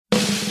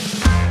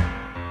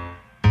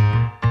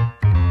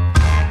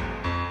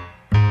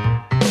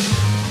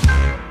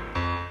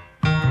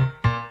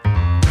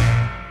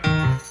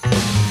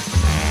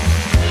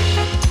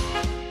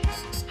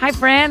Hi,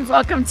 friends.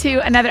 Welcome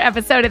to another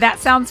episode of That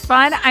Sounds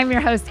Fun. I'm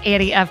your host,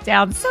 Annie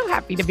Updown. So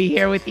happy to be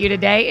here with you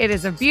today. It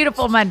is a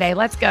beautiful Monday.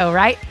 Let's go,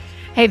 right?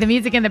 Hey, the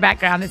music in the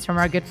background is from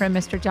our good friend,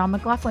 Mr. John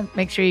McLaughlin.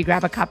 Make sure you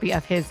grab a copy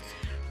of his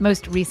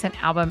most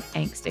recent album,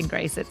 Angst and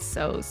Grace. It's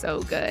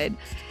so good.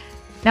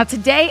 Now,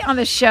 today on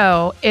the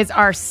show is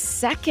our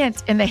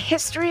second in the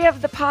history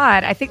of the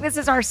pod. I think this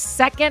is our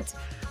second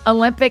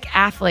Olympic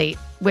athlete,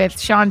 with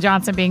Shawn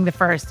Johnson being the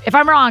first. If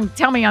I'm wrong,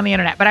 tell me on the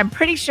internet, but I'm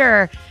pretty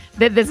sure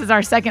that this is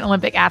our second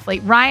Olympic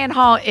athlete. Ryan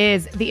Hall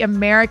is the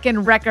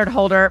American record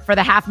holder for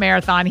the half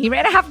marathon. He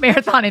ran a half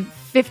marathon in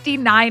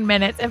 59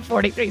 minutes and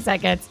 43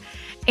 seconds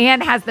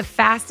and has the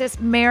fastest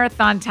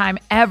marathon time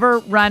ever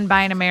run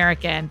by an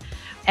American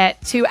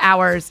at 2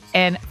 hours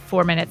and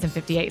 4 minutes and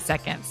 58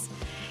 seconds.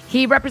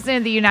 He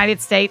represented the United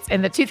States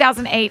in the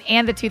 2008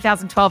 and the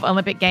 2012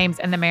 Olympic Games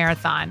and the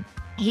marathon.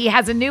 He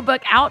has a new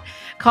book out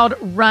called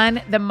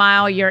Run the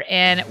Mile You're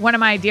In. One of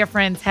my dear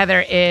friends,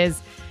 Heather,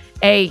 is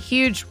a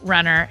huge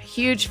runner,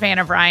 huge fan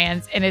of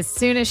Ryan's. And as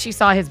soon as she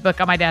saw his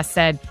book on my desk,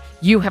 said,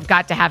 "You have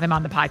got to have him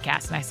on the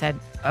podcast." And I said,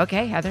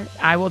 "Okay, Heather,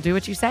 I will do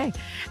what you say."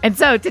 And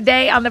so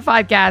today on the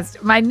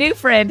podcast, my new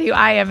friend, who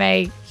I am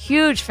a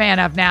huge fan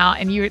of now,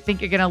 and you think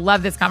you're going to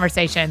love this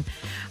conversation,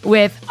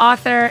 with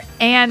author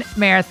and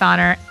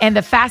marathoner and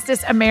the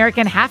fastest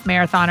American half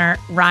marathoner,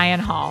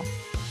 Ryan Hall.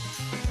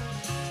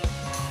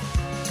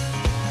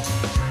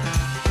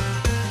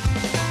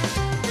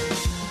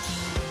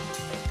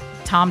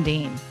 Tom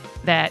Dean,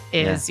 that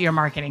is your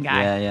marketing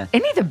guy. Yeah.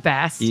 Isn't he the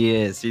best? He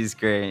is. He's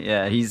great.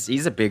 Yeah,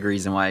 he's a big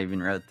reason why I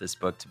even wrote this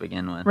book to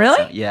begin with. Really?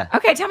 So, yeah.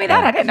 Okay, tell me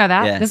that. I didn't know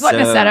that. Yeah, This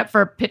wasn't a setup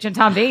for pitching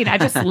Tom Dean. I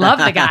just love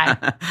the guy.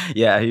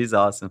 Yeah, he's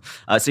awesome.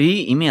 So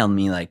he emailed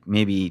me like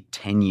maybe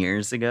 10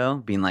 years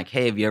ago, being like,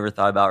 "Hey, have you ever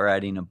thought about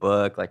writing a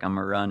book? Like, I'm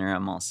a runner.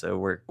 I'm also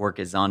work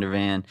at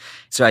Zondervan."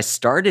 So I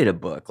started a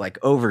book like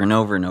over and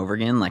over and over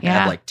again. Like I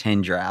have like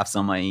 10 drafts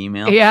on my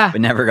email. Yeah.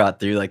 But never got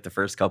through like the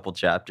first couple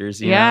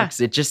chapters. You know, because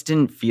it just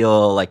didn't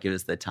feel like it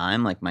was the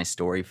time. Like my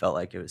story felt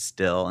like it was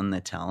still in the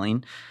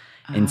telling.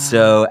 And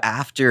so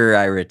after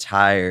I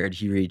retired,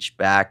 he reached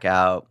back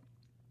out.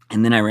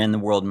 And then I ran the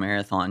World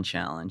Marathon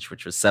Challenge,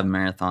 which was 7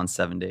 marathons,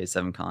 7 days,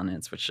 7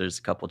 continents, which there's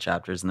a couple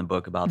chapters in the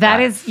book about that.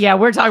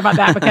 We're talking about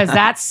that because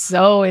that's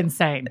so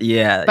insane.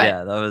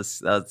 That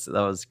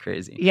was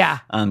crazy. Yeah.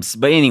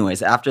 But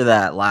anyways, after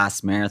that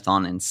last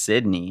marathon in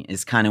Sydney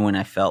is kind of when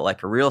I felt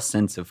like a real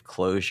sense of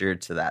closure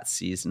to that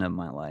season of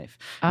my life.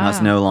 And I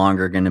was no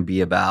longer going to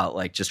be about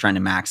like just trying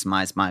to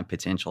maximize my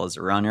potential as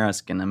a runner. I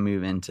was going to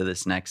move into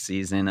this next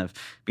season of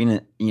being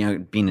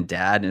a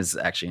dad. Is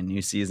actually a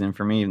new season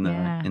for me, even though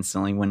I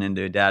instantly went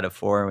into a dad of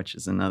 4, which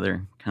is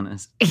another kind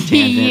of tangent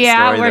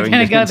story. We're going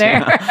to go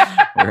there.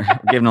 We're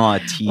giving a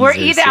lot of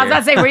teasers. I was about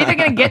to say, we're either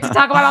going to get to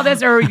talk about all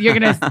this or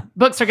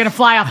books are going to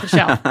fly off the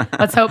shelf.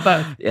 Let's hope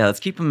both. Yeah, let's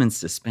keep them in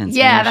suspense.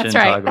 Yeah, that's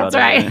right. That's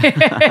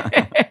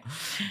right.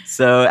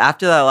 So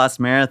after that last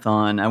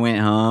marathon, I went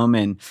home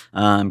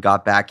and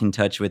got back in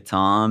touch with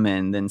Tom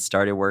and then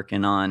started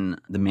working on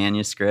the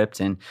manuscript.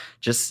 And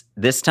just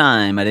this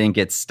time, I didn't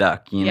get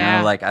stuck, you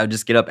know? Like I would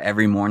just get up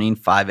every morning,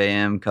 5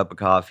 a.m., cup of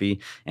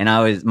coffee. And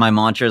my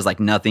mantra is like,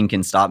 nothing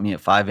can stop me at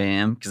 5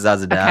 a.m. because I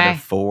was a dad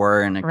of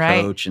 4 and a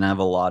coach and I have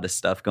a lot of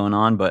stuff going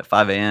on. But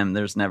 5 a.m.,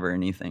 there's never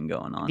anything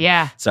going on.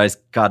 Yeah. So I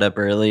just got up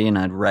early and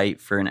I'd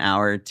write for an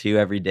hour or 2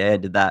 every day. I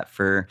did that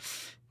for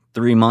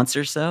 3 months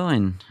or so,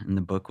 and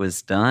the book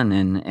was done,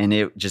 and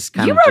it just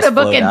kind of You wrote a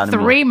book in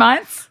 3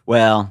 months?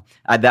 Well,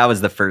 that was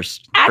the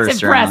first. That's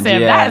first impressive. Round.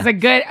 Yeah. That is a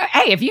good.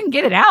 Hey, if you can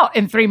get it out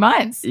in 3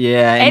 months,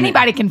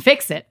 anybody can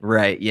fix it.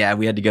 Right? Yeah,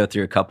 we had to go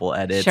through a couple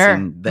edits, sure.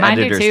 and the Mine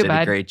editors too, did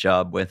a great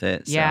job with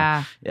it. So,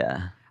 yeah.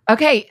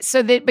 Okay,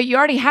 but you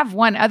already have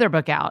one other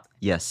book out.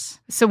 Yes.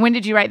 So when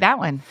did you write that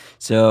one?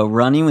 So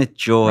Running with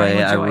Joy,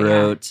 I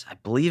wrote, I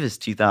believe it's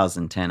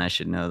 2010. I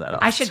should know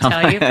that. I should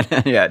tell you.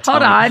 Yeah.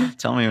 Hold on.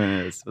 Tell me when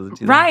it is. Was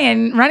it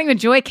Ryan, Running with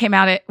Joy came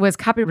out, it was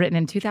copywritten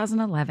in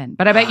 2011,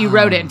 but I bet you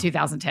wrote it in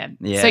 2010.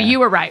 Yeah. So you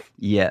were right.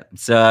 Yeah.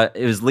 So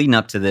it was leading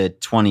up to the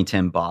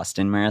 2010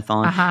 Boston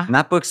Marathon. And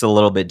that book's a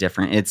little bit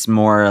different. It's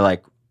more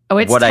like,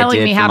 it's what telling I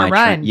did me how to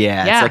run.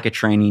 It's like a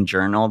training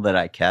journal that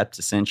I kept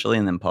essentially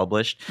and then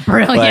published.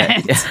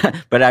 Brilliant.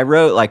 But I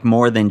wrote like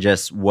more than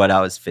just what I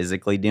was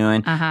physically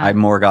doing. I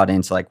more got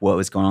into like what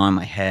was going on in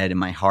my head and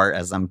my heart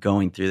as I'm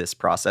going through this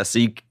process. So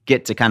you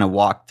get to kind of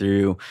walk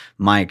through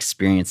my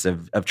experience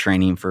of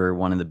training for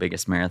one of the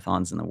biggest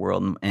marathons in the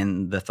world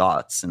and the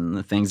thoughts and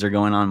the things that are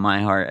going on in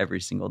my heart every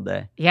single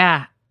day.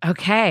 Yeah.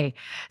 Okay.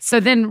 So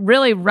then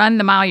really Run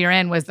the Mile You're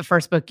In was the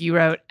first book you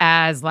wrote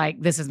as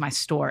like, this is my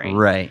story.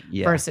 Right.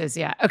 Yeah. Versus,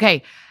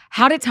 Okay.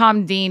 How did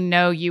Tom Dean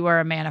know you were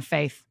a man of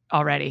faith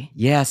already?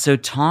 Yeah. So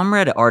Tom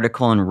read an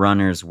article in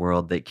Runner's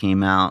World that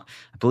came out,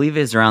 I believe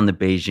it was around the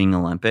Beijing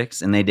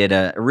Olympics. And they did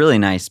a really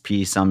nice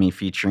piece on me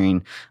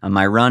featuring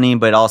my running,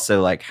 but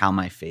also like how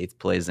my faith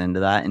plays into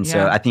that. And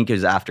so I think it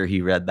was after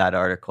he read that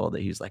article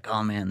that he was like,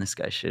 oh man, this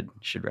guy should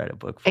write a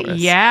book for us.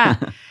 Yeah.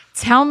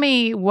 Tell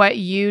me what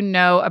you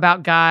know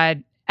about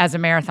God as a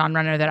marathon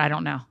runner that I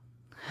don't know.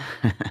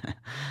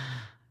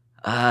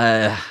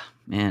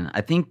 Man,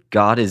 I think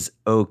God is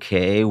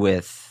okay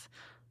with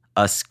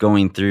us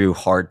going through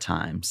hard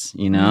times,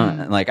 you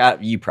know? Like,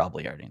 you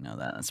probably already know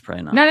that. That's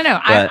probably not. No.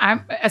 But, I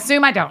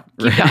assume I don't.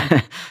 Keep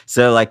going.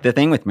 So, like, the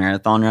thing with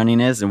marathon running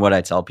is, and what I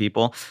tell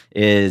people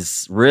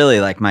is really,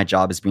 like, my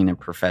job is being a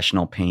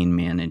professional pain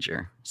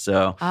manager.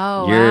 So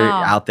you're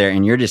out there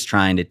and you're just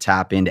trying to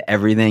tap into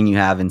everything you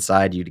have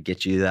inside you to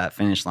get you to that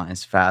finish line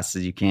as fast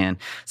as you can.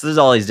 So there's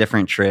all these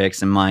different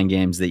tricks and mind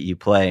games that you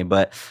play.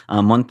 But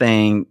one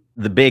thing,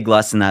 the big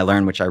lesson that I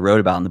learned, which I wrote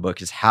about in the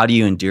book, is how do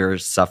you endure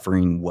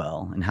suffering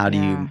well? And how do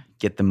you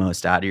get the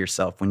most out of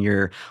yourself when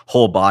your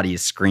whole body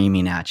is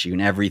screaming at you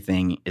and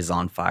everything is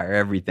on fire,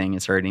 everything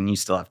is hurting. You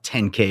still have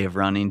 10K of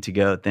running to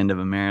go at the end of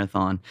a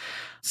marathon.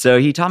 So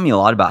he taught me a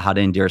lot about how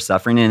to endure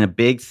suffering. And a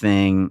big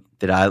thing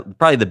that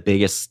probably the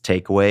biggest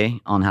takeaway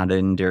on how to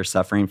endure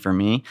suffering for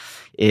me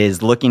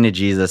is looking to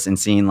Jesus and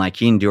seeing like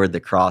he endured the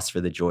cross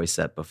for the joy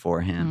set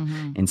before him.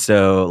 Mm-hmm. And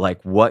so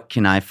like, what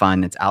can I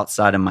find that's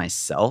outside of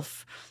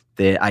myself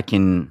that I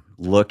can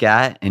look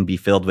at and be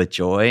filled with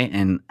joy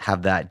and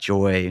have that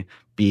joy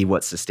be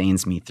what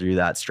sustains me through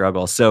that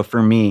struggle. So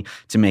for me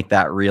to make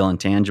that real and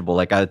tangible,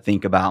 like I would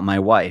think about my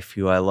wife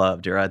who I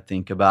loved, or I'd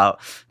think about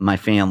my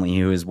family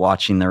who was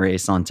watching the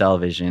race on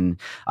television.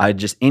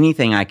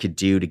 Anything I could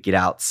do to get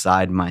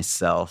outside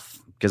myself.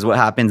 Because what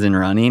happens in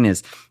running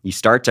is you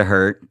start to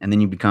hurt and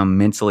then you become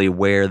mentally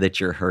aware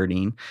that you're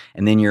hurting.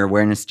 And then your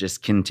awareness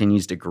just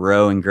continues to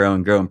grow and grow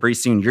and grow. And pretty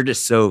soon you're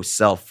just so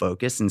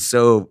self-focused and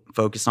so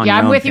focused on your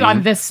own I'm with pain. You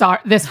on this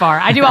far.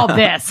 I do all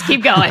this.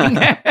 Keep going.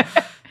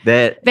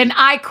 Then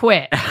I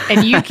quit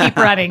and you keep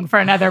running for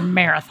another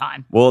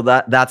marathon. Well,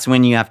 that's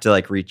when you have to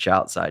like reach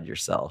outside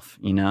yourself,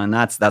 you know, and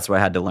that's what I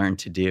had to learn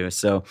to do.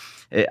 So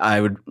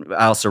I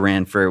also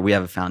ran we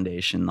have a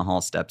foundation, the Hall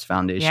Steps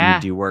Foundation. Yeah.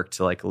 We do work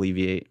to like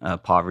alleviate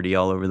poverty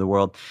all over the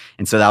world.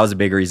 And so that was a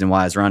big reason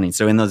why I was running.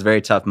 So in those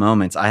very tough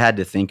moments, I had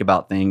to think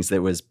about things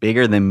that was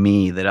bigger than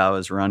me that I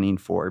was running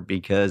for,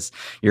 because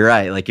you're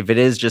right. Like if it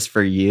is just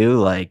for you,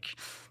 like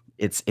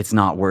it's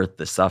not worth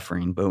the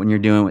suffering. But when you're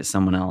doing it with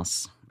someone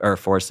else, or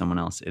for someone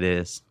else, it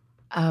is.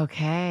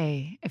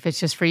 Okay. If it's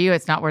just for you,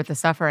 it's not worth the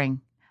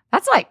suffering.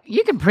 That's like,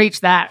 you can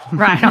preach that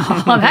right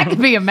on. That could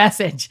be a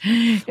message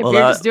if you're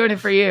just doing it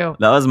for you.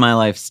 That was my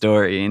life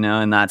story, you know,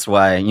 and that's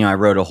why, you know, I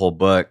wrote a whole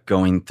book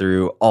going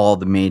through all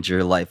the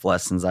major life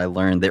lessons I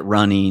learned that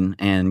running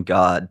and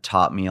God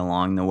taught me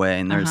along the way.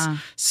 And there's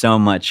so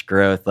much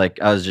growth.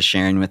 Like I was just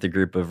sharing with a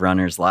group of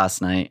runners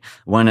last night.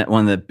 One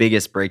of the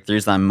biggest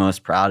breakthroughs I'm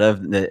most proud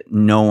of that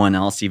no one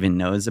else even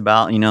knows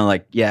about, you know,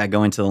 like, yeah,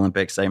 going to the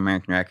Olympics, like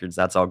American records,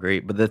 that's all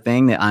great. But the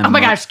thing that I'm... Oh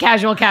my gosh,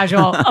 casual,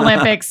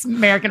 Olympics,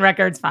 American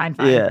records, fine.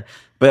 Yeah.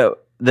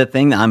 But the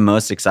thing that I'm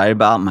most excited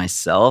about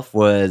myself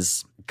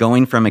was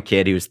going from a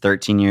kid who was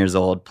 13 years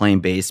old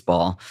playing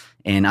baseball,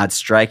 and I'd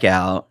strike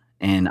out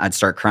and I'd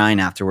start crying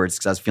afterwards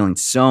because I was feeling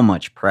so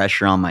much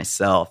pressure on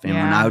myself. And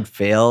when I would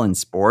fail in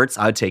sports,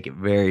 I would take it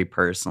very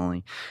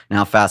personally.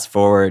 Now, fast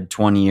forward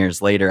 20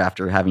 years later,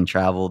 after having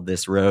traveled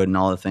this road and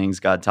all the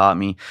things God taught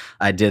me,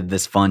 I did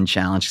this fun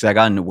challenge because I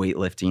got into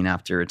weightlifting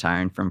after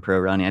retiring from pro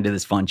running. I did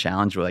this fun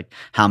challenge where like,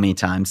 how many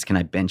times can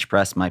I bench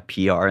press my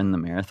PR in the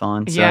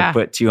marathon? So I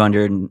put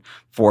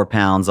 204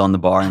 pounds on the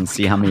bar and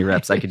see how many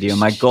reps I could do. And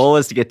my goal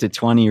was to get to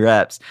 20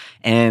 reps.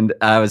 And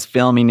I was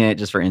filming it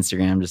just for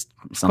Instagram, just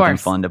something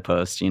fun to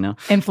post, you know?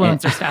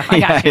 Influencer stuff. I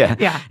got you.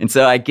 Yeah. And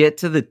so I get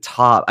to the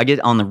top, I get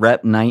on the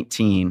rep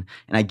 19,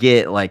 and I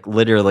get like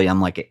literally,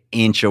 I'm like an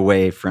inch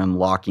away from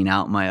locking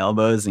out my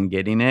elbows and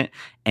getting it.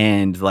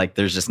 And like,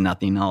 there's just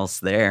nothing else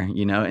there,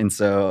 you know? And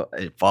so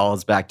it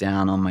falls back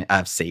down on I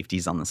have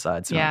safeties on the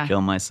side, so I don't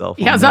kill myself.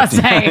 Yeah, I was about to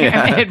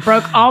say, it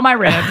broke all my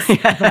ribs.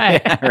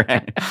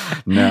 Right.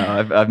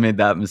 No, I've made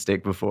that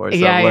mistake before.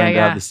 So I've learned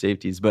to have the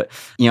safeties. But,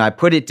 you know, I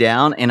put it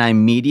down and I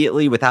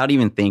immediately, without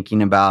even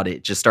thinking about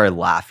it, just started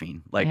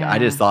laughing. Like, I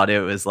just thought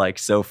it was like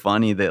so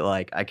funny that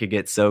like I could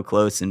get so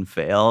close and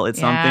fail at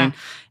something.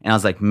 And I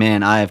was like,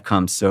 man, I have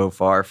come so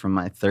far from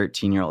my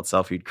 13-year-old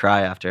self who'd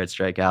cry after I'd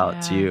strike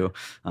out to,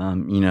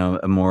 you know,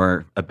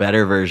 a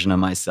better version of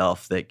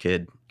myself that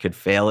could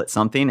fail at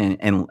something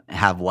and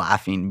have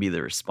laughing be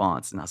the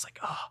response. And I was like,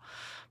 oh,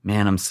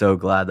 man, I'm so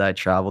glad that I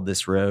traveled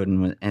this road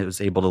and was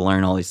able to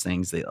learn all these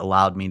things that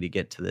allowed me to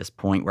get to this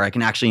point where I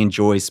can actually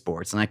enjoy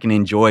sports and I can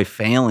enjoy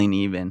failing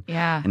even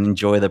and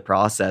enjoy the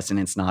process. And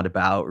it's not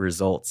about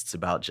results. It's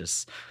about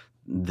just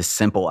the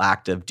simple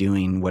act of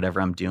doing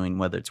whatever I'm doing,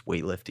 whether it's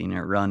weightlifting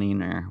or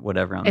running or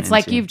whatever I'm into. It's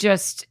like you've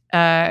just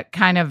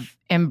kind of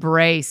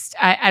embraced,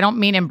 I don't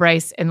mean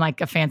embrace in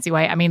like a fancy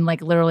way. I mean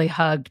like literally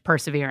hugged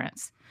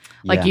perseverance.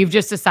 Like you've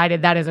just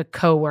decided that is a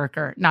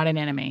coworker, not an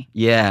enemy.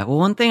 Yeah. Well,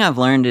 one thing I've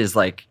learned is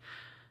like,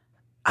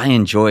 I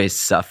enjoy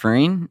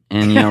suffering.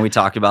 And, you know, we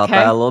talked about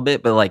that a little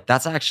bit, but like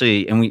that's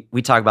actually, and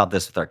we talk about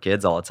this with our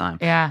kids all the time,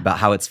 about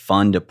how it's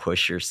fun to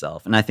push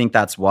yourself. And I think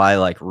that's why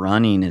like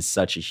running is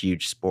such a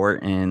huge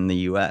sport in the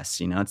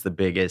US. You know, it's the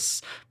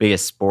biggest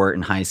sport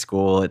in high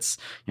school. It's,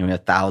 you know, we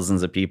have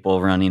thousands of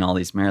people running all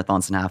these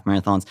marathons and half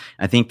marathons.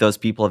 I think those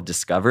people have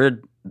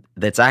discovered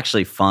that's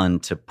actually fun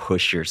to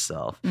push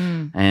yourself.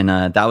 Mm. And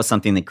that was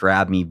something that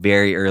grabbed me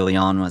very early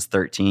on when I was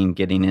 13,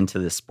 getting into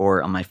the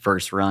sport. On my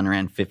first run,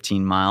 ran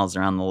 15 miles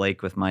around the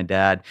lake with my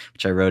dad,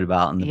 which I wrote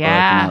about in the book.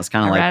 And that was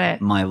kind of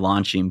like my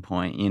launching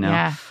point, you know?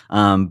 Yeah.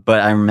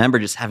 But I remember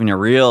just having a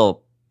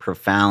real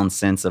profound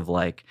sense of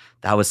like,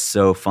 that was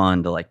so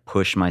fun to like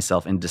push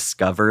myself and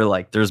discover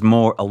like there's a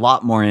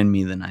lot more in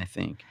me than I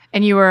think.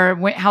 And you were,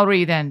 how old were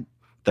you then?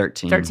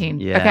 13. 13.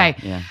 Yeah, okay.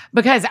 Yeah.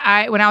 Because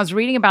when I was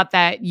reading about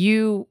that,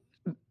 you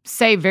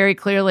say very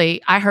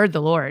clearly, I heard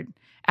the Lord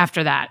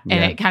after that.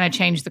 And it kind of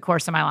changed the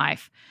course of my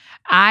life.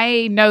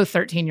 I know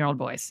 13-year-old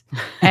boys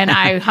and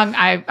I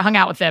hung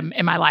out with them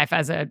in my life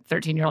as a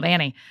 13-year-old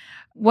Annie.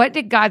 What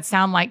did God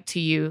sound like to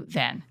you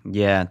then?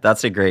 Yeah,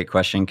 that's a great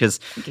question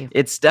because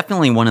it's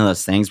definitely one of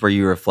those things where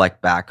you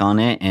reflect back on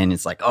it and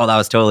it's like, oh, that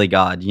was totally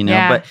God, you know?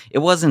 Yeah. But it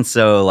wasn't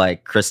so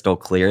like crystal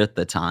clear at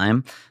the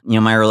time. You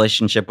know, my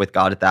relationship with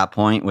God at that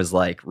point was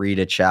like read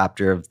a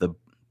chapter of the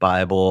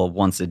Bible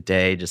once a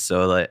day just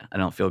so that I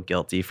don't feel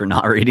guilty for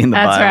not reading the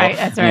Bible.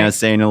 That's right. You know,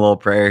 saying a little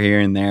prayer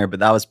here and there, but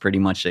that was pretty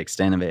much the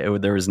extent of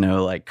it. There was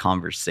no like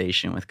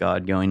conversation with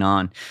God going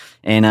on.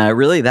 And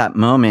really that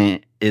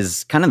moment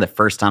is kind of the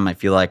first time I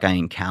feel like I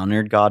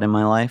encountered God in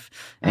my life.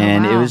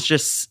 And it was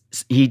just,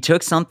 he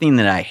took something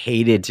that I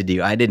hated to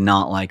do. I did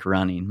not like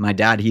running. My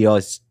dad, he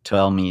always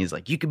told me, he's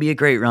like, you could be a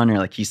great runner.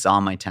 Like he saw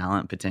my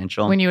talent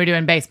potential. When you were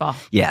doing baseball.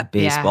 Yeah,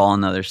 baseball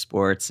and other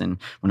sports. And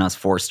when I was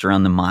forced to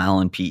run the mile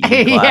in PE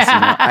class, you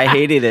know, I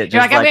hated it.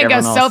 You're like, I'm going to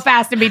go so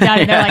fast and be done.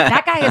 And they're like,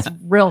 that guy is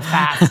real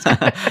fast.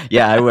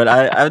 Yeah, I would.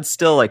 I would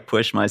still like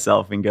push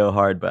myself and go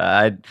hard, but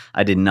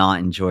I did not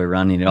enjoy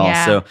running at all.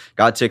 So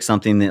God took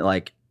something that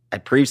like I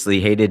previously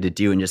hated to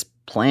do and just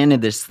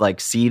planted this like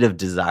seed of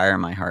desire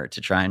in my heart to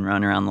try and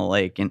run around the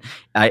lake. And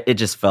it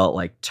just felt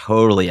like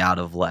totally out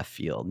of left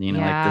field, you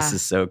know, like this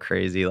is so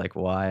crazy. Like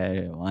why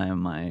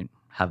am I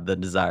have the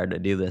desire to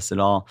do this at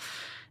all?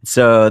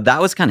 So that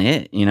was kind of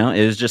it, you know,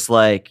 it's just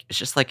like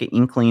an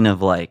inkling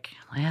of like,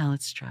 yeah,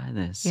 let's try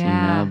this, you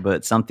know,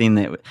 but something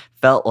that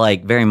felt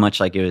like very much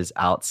like it was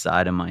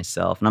outside of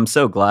myself. And I'm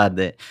so glad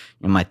that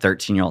my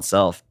 13-year-old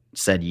self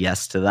said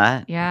yes to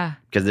that. Yeah.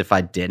 Because if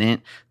I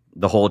didn't,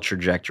 the whole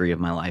trajectory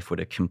of my life would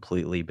have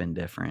completely been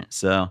different.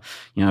 So,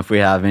 you know, if we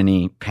have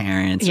any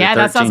parents or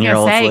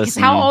 13-year-olds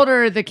listening. How old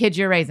are the kids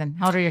you're raising?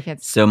 How old are your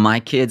kids? So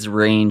my kids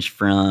range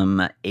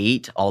from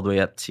 8 all the way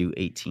up to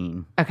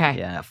 18. Okay.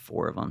 Yeah, I have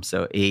 4 of them.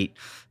 So 8,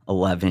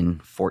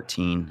 11,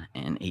 14,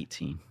 and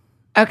 18.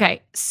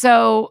 Okay.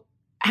 So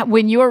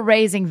when you're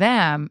raising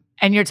them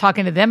and you're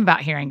talking to them about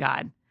hearing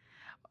God,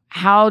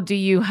 how do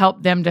you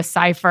help them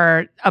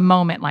decipher a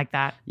moment like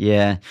that?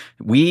 Yeah,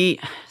 we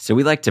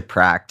like to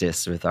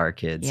practice with our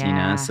kids, you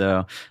know?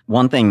 So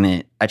one thing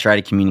that I try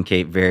to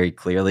communicate very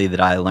clearly that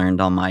I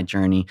learned on my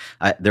journey,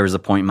 there was a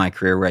point in my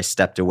career where I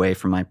stepped away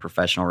from my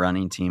professional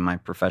running team, my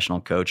professional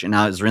coach, and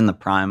I was in the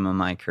prime of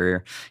my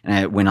career. And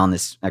I went on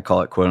this, I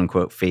call it quote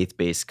unquote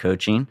faith-based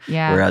coaching,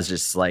 where I was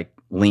just like,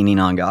 leaning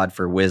on God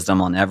for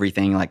wisdom on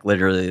everything, like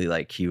literally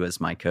like he was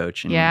my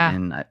coach. And,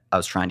 and I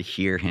was trying to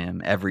hear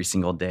him every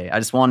single day. I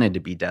just wanted to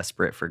be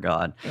desperate for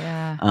God.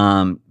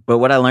 But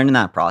what I learned in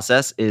that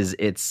process is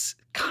it's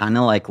kind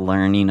of like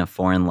learning a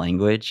foreign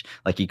language.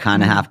 Like you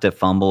kind of have to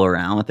fumble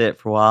around with it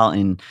for a while.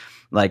 And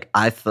like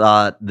I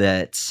thought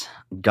that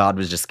God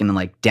was just gonna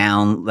like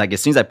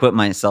as soon as I put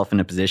myself in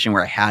a position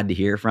where I had to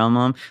hear from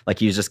him, like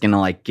he was just gonna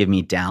like give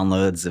me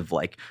downloads of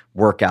like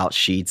workout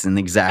sheets and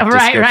the exact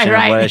description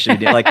of what I should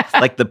do,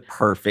 like the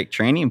perfect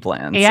training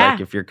plans. Like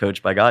if you're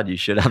coached by God, you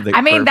should have the.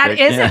 I mean, that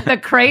isn't the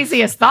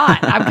craziest thought.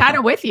 I'm kind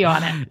of with you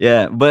on it.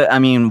 Yeah, but I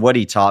mean, what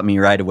he taught me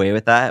right away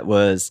with that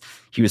was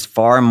he was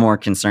far more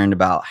concerned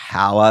about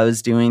how I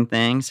was doing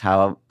things,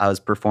 how I was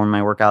performing my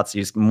workouts. He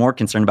was more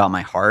concerned about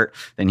my heart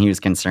than he was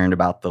concerned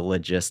about the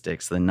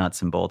logistics, the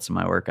nuts and bolts of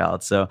my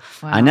workouts. So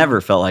I never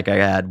felt like I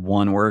had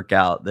one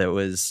workout that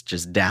was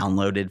just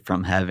downloaded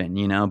from heaven,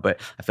 you know, but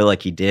I feel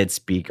like he did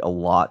speak a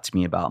lot to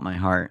me about my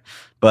heart.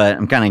 But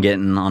I'm kind of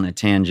getting on a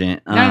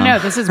tangent. No,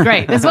 this is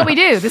great. This is what we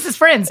do. This is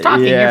friends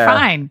talking. You're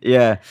fine.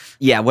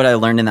 Yeah. What I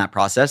learned in that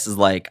process is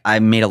like I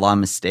made a lot of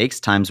mistakes,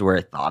 times where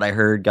I thought I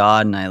heard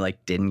God and I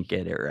like didn't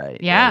get it right.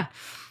 Yeah.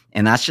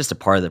 And that's just a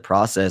part of the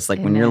process. Like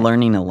when you're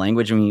learning a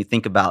language, when you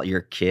think about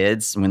your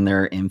kids when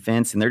they're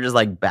infants and they're just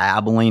like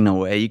babbling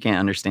away, you can't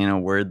understand a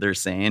word they're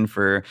saying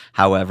for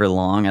however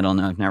long. I don't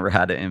know. I've never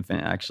had an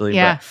infant actually.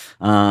 But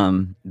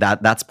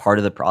that's part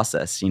of the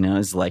process, you know,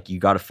 is like you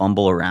got to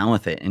fumble around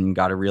with it and you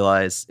got to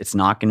realize it's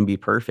not going to be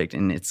perfect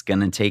and it's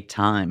going to take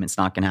time. It's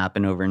not going to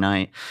happen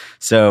overnight.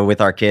 So with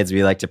our kids,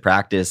 we like to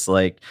practice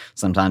like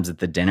sometimes at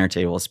the dinner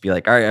table, it's be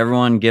like, all right,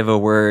 everyone give a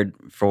word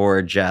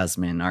for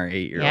Jasmine, our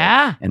 8-year-old.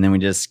 Yeah. And then we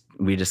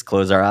just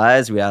close our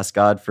eyes. We ask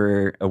God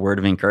for a word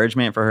of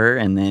encouragement for her,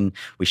 and then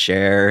we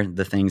share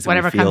the things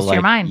whatever that we feel comes to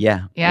your mind.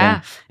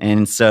 Yeah.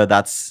 And so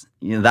that's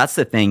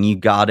the thing. You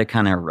got to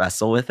kind of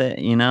wrestle with it.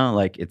 You know,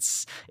 like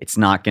it's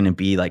not going to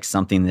be like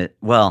something that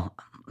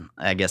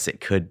I guess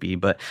it could be,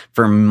 but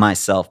for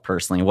myself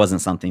personally, it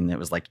wasn't something that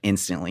was like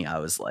instantly I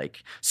was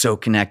like so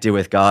connected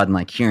with God and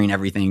like hearing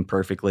everything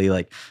perfectly.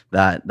 Like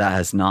that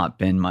has not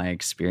been my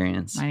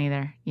experience. Mine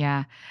either.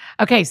 Yeah.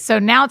 Okay. So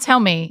now tell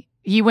me,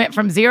 you went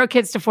from 0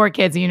 kids to 4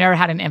 kids and you never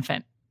had an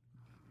infant.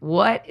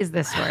 What is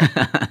this story?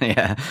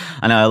 Yeah,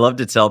 I know. I love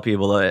to tell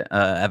people that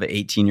I have an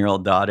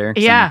 18-year-old daughter.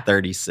 Yeah. I'm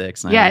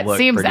 36. And Yeah, I look it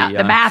seems pretty that.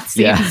 young. The math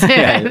seems,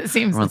 it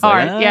seems Everyone's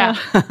hard. like,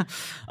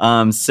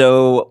 Yeah.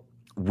 So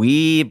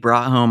we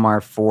brought home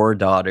our 4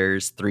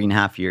 daughters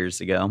 3.5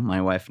 years ago,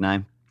 my wife and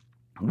I.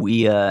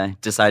 We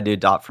decided to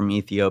adopt from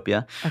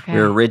Ethiopia. Okay. We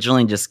were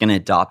originally just going to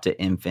adopt an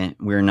infant.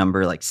 We were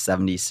number like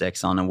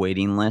 76 on a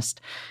waiting list.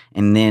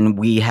 And then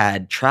we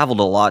had traveled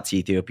a lot to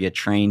Ethiopia,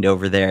 trained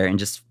over there, and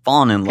just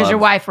fallen in love. Because your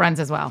wife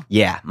runs as well.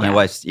 Yeah, my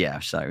wife's,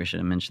 sorry, we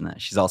should have mentioned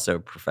that. She's also a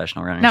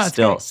professional runner. No,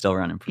 it's still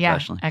running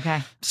professionally. Yeah,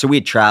 okay. So we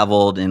had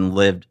traveled and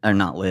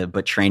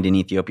but trained in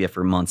Ethiopia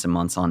for months and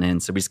months on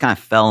end. So we just kind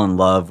of fell in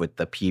love with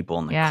the people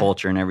and the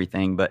culture and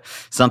everything. But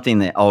something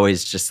that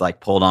always just like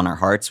pulled on our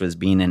hearts was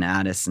being in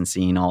Addis and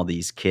seeing all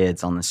these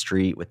kids on the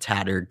street with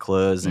tattered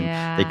clothes.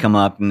 And they come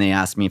up and they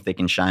ask me if they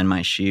can shine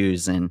my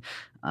shoes. And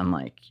I'm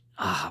like,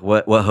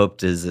 what hope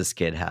does this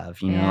kid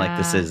have? Like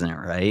this isn't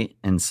right.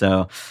 And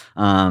so,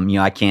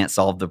 I can't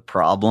solve the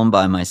problem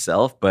by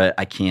myself, but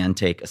I can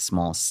take a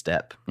small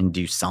step and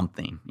do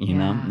something,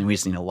 know, and we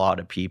just need a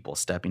lot of people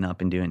stepping up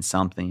and doing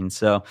something.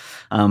 So,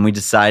 we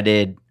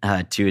decided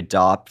to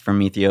adopt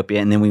from Ethiopia.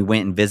 And then we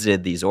went and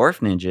visited these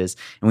orphanages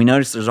and we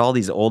noticed there's all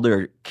these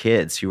older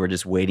kids who were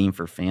just waiting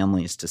for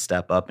families to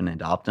step up and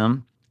adopt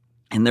them.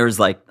 And there was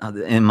like,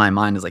 in my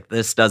mind, is like,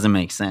 this doesn't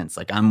make sense.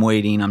 Like, I'm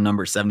waiting, I'm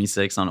number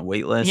 76 on a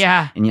wait list.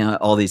 Yeah. And,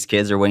 all these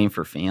kids are waiting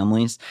for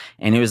families.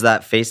 And it was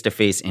that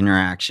face-to-face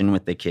interaction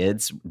with the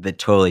kids that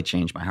totally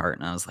changed my heart.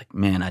 And I was like,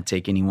 man, I'd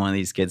take any one of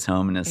these kids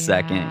home in a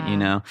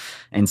second,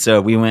 And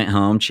so we went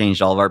home,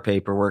 changed all of our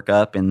paperwork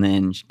up, and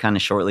then kind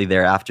of shortly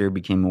thereafter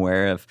became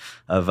aware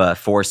of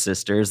 4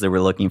 sisters that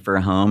were looking for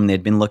a home.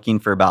 They'd been looking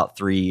for about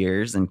 3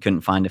 years and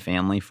couldn't find a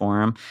family for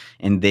them.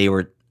 And they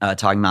were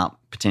talking about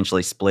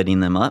potentially splitting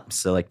them up.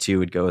 So like 2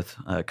 would go with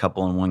a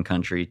couple in one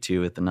country,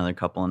 2 with another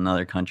couple in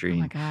another country.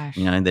 Oh my gosh.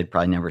 They'd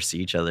probably never see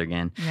each other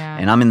again. Yeah.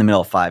 And I'm in the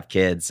middle of 5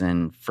 kids.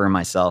 And for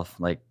myself,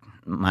 like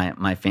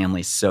my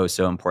family's so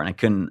important. I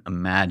couldn't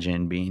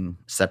imagine being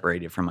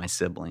separated from my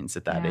siblings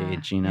at that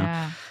age,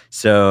 Yeah.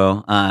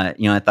 So,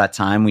 at that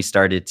time we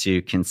started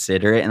to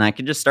consider it and I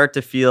could just start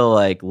to feel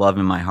like love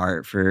in my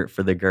heart for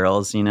the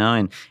girls,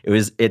 and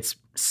it's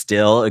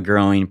still a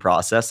growing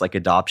process. Like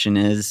adoption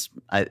is,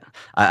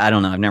 I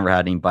don't know. I've never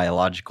had any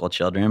biological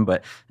children,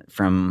 but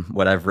from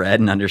what I've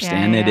read and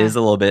understand, it is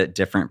a little bit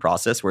different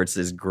process where it's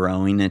this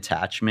growing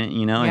attachment,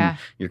 and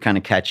you're kind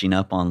of catching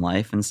up on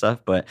life and stuff.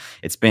 But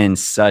it's been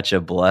such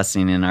a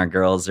blessing, and our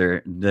girls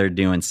they're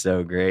doing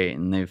so great,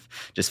 and they've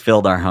just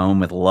filled our home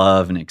with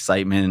love and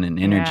excitement and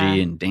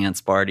energy and dance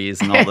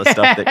parties and all the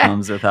stuff that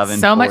comes with having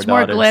so 4 much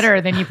more daughters.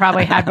 glitter than you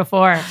probably had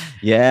before.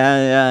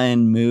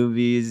 And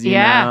movies, you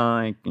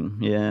know,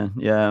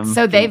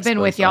 So they've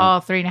been with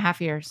y'all 3.5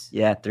 years.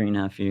 Yeah,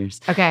 3.5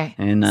 years. Okay.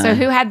 And so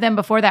who had them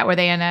before that? Were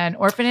they in an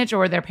orphanage or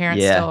were their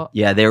parents still?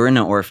 Yeah, they were in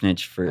an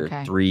orphanage for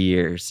 3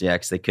 years. Yeah,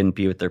 because they couldn't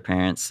be with their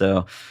parents.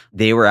 So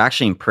they were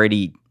actually in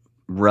pretty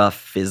rough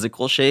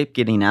physical shape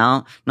getting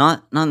out.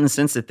 Not in the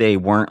sense that they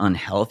weren't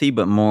unhealthy,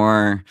 but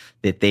more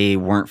that they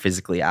weren't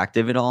physically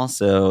active at all.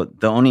 So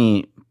the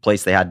only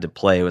place they had to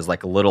play was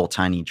like a little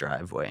tiny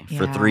driveway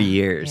for 3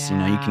 years. You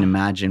can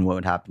imagine what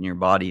would happen to your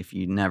body if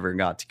you never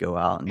got to go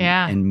out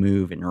and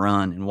move and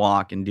run and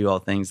walk and do all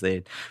things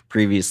they'd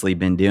previously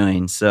been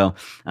doing. So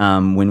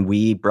when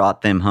we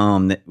brought them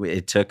home,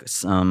 it took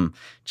some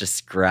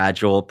just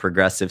gradual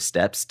progressive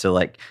steps to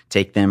like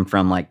take them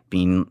from like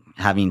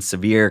having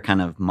severe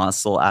kind of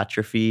muscle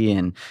atrophy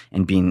and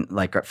being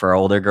like, for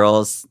older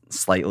girls,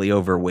 slightly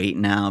overweight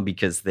now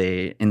because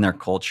they, in their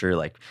culture,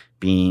 like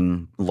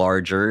being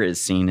larger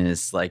is seen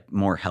as like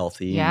more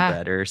healthy and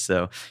better.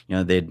 So,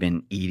 they'd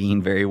been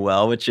eating very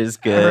well, which is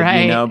good,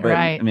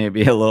 but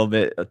maybe a little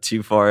bit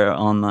too far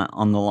on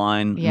the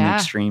line, in the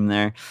extreme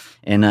there.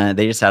 And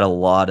they just had a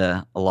lot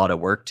of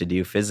work to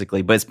do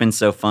physically, but it's been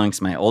so fun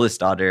because my oldest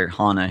daughter,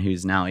 Hannah,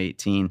 who's now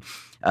 18,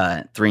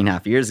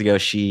 3.5 years ago,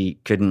 she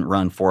couldn't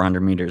run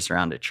 400 meters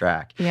around a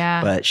track.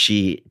 Yeah. But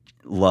she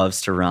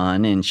loves to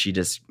run, and she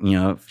just,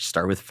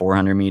 start with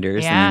 400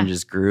 meters and then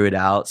just grew it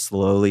out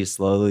slowly,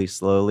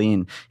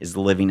 and is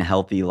living a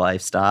healthy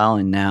lifestyle.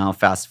 And now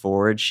fast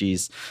forward,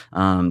 she's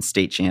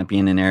state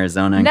champion in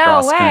Arizona in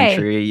cross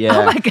country. Yeah.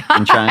 Oh my God.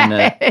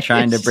 And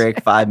trying to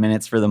break 5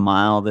 minutes for the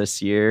mile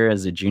this year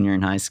as a junior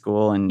in high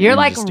school. And you're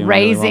like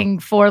raising really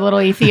 4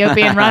 little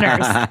Ethiopian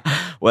runners.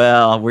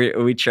 Well,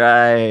 we're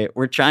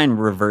trying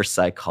reverse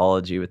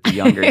psychology with the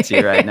younger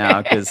two right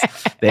now because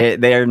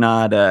they're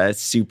not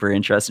super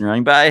interested in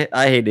running. But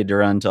I hated to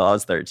run until I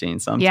was 13,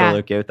 so I'm totally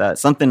okay with that.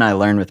 Something I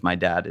learned with my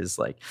dad is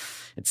like,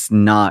 it's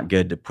not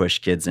good to push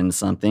kids into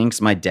something.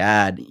 Because my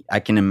dad, I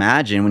can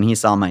imagine when he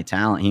saw my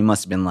talent, he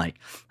must have been like,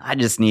 I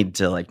just need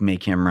to like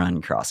make him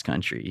run cross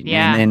country.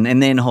 Yeah.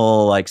 And then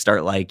he'll like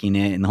start liking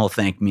it and he'll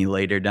thank me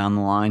later down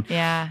the line.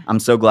 Yeah. I'm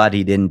so glad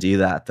he didn't do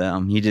that though.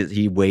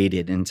 He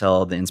waited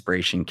until the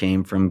inspiration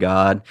came from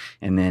God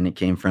and then it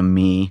came from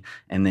me.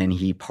 And then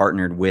he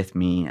partnered with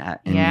me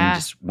and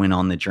just went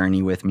on the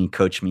journey with me,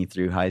 coached me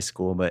through high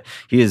school. But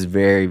he was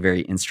very,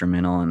 very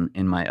instrumental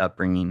in my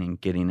upbringing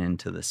and getting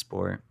into the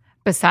sport.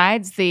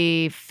 Besides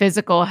the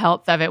physical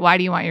health of it, why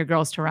do you want your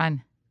girls to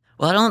run?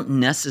 Well, I don't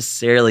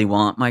necessarily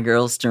want my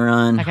girls to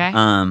run. Okay.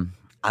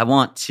 I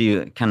want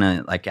to kind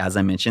of, like, as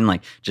I mentioned,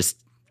 like just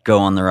go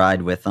on the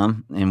ride with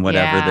them and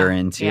whatever they're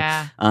into.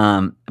 Yeah.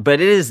 But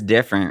it is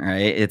different, right?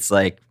 It's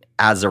like,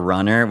 as a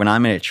runner, when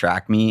I'm at a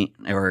track meet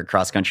or a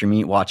cross country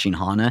meet watching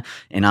Hannah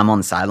and I'm on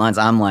the sidelines,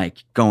 I'm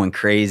like going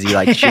crazy,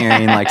 like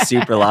cheering, like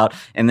super loud.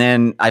 And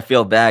then I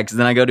feel bad because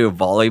then I go to a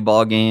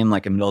volleyball game,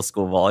 like a middle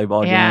school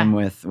volleyball game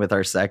with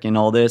our second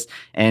oldest.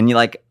 And you're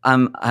like,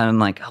 I'm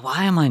like,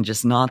 why am I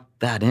just not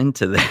that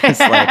into this?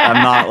 Like,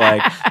 I'm not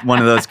like one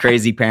of those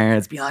crazy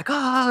parents be like,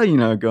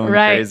 going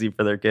crazy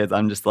for their kids.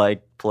 I'm just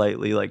like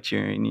politely like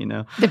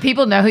cheering, Do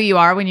people know who you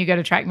are when you go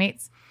to track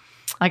meets?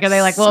 Like, are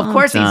they like, well, of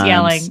course he's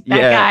yelling.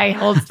 That guy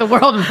holds the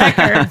world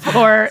record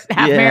for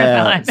half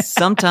marathon.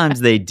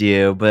 Sometimes they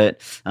do,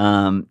 but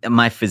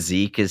my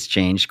physique has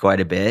changed quite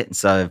a bit.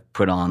 So I've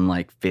put on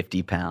like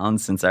 50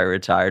 pounds since I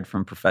retired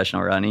from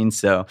professional running.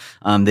 So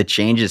the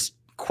change is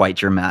quite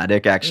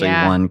dramatic. Actually,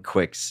 one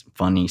quick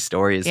funny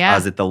story is I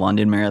was at the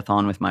London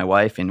Marathon with my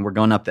wife and we're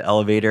going up the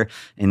elevator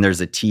and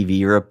there's a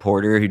TV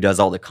reporter who does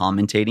all the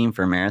commentating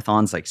for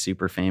marathons, like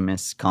super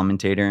famous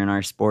commentator in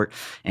our sport.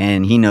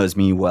 And he knows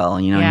me well,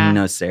 he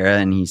knows Sarah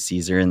and he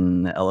sees her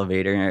in the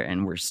elevator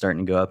and we're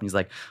starting to go up and he's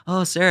like,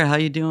 oh, Sarah, how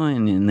you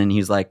doing? And then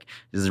he's like,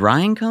 is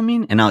Ryan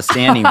coming? And I was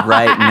standing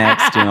right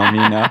next to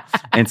him,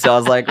 And so I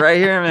was like, right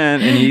here,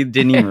 man. And he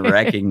didn't even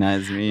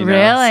recognize me.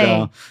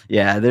 Really?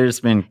 So there's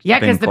been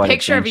because the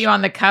picture of you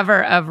on the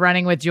cover of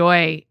Running with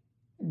Joy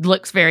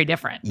looks very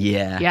different.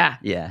 Yeah.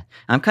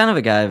 I'm kind of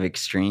a guy of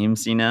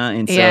extremes,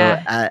 and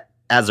so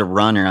as a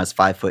runner, I was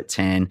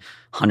 5'10",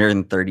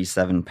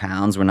 137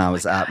 pounds when I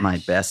was at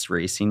my best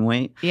racing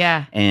weight.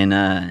 Yeah.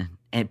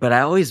 But I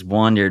always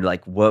wondered,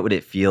 like, what would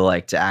it feel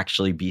like to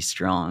actually be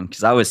strong?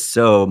 Because I was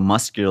so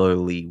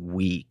muscularly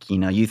weak. You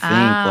think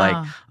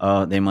like,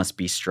 oh, they must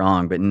be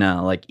strong. But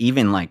no, like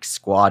even like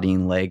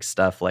squatting leg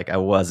stuff, like I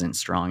wasn't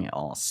strong at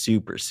all.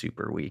 Super,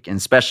 super weak. And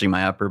especially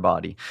my upper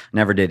body.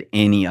 Never did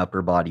any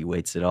upper body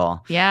weights at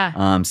all.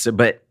 Yeah.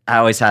 But I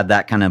always had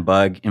that kind of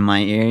bug in my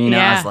ear,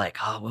 I was like,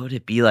 oh, what would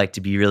it be like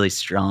to be really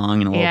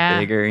strong and a little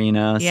bigger,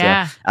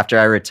 Yeah. So after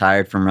I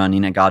retired from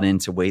running, I got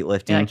into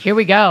weightlifting. You're like, here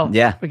we go.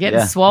 Yeah. We're getting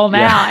swole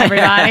now,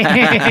 everybody.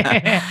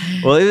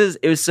 Well,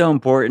 it was so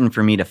important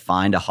for me to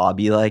find a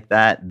hobby like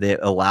that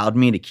allowed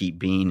me to keep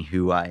being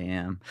who I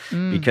am.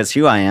 Because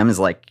who I am is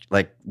like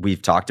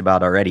we've talked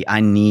about already, I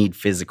need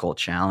physical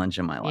challenge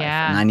in my life.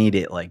 And I need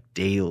it like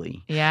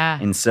daily. Yeah.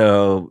 And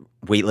so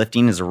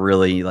weightlifting is a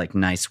really like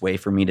nice way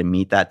for me to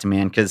meet that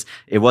demand because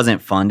it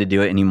wasn't fun to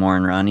do it anymore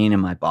in running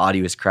and my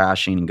body was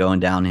crashing and going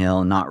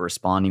downhill and not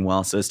responding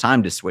well. So it's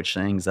time to switch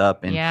things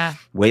up. And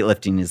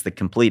weightlifting is the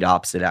complete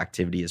opposite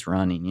activity as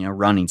running.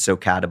 Running's so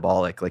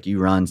catabolic. Like we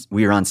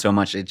run so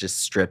much, it just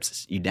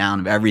strips you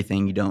down of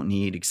everything you don't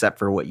need except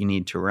for what you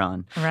need to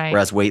run. Right.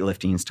 Whereas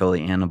weightlifting is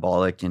totally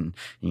anabolic and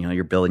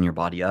you're building your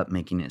body up,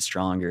 making it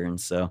stronger. And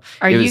so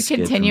are you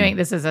continuing?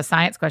 This is a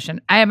science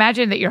question. I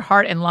imagine that your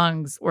heart and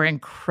lungs were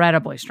incredibly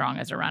strong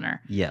as a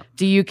runner. Yeah.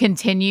 Do you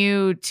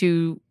continue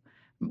to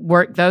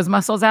work those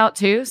muscles out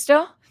too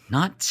still?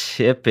 Not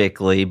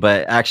typically,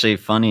 but actually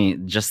funny,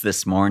 just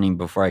this morning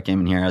before I came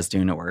in here, I was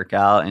doing a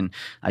workout and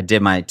I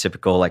did my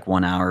typical like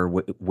 1 hour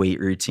weight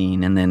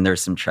routine. And then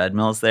there's some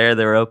treadmills there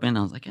that were open.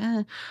 I was like,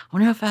 I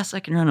wonder how fast I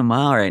can run a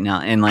mile right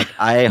now. And like,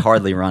 I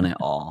hardly run at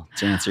all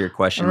to answer your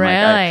question. Really?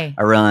 Like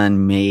I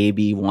run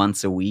maybe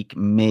once a week.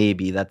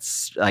 Maybe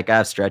that's like, I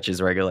have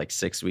stretches where I go like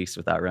 6 weeks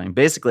without running.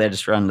 Basically, I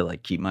just run to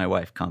like keep my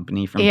wife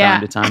company from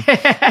time to time.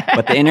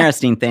 But the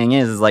interesting thing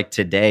is like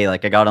today,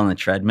 like I got on the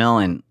treadmill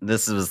and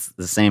this was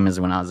the same as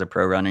when I was a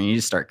pro runner. You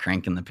just start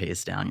cranking the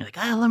pace down. You're like,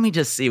 let me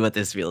just see what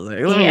this feels like.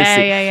 Let me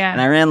see.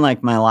 And I ran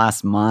like my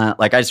last mile.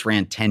 Like I just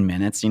ran 10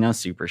 minutes,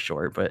 super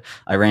short. But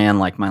I ran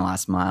like my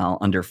last mile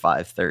under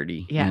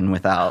 5:30 and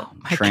without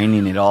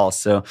training at all.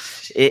 So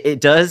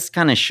it does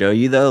kind of show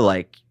you though,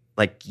 like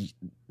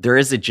there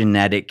is a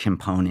genetic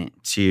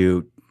component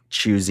to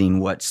choosing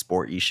what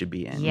sport you should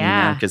be in.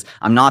 Because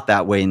I'm not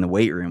that way in the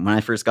weight room. When I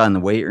first got in the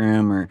weight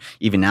room, or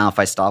even now, if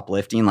I stop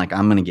lifting, like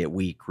I'm gonna get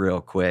weak real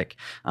quick.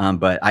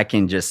 But I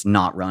can just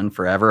not run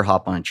forever,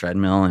 hop on a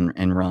treadmill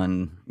and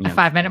run a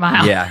 5 minute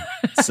mile. Yeah.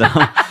 So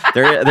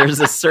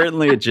there's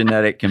certainly a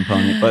genetic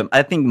component, but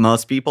I think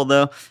most people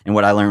though, and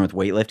what I learned with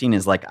weightlifting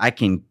is like I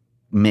can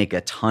make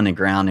a ton of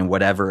ground in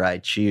whatever I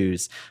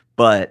choose,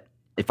 but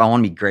if I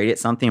want to be great at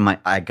something,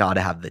 I got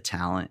to have the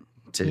talent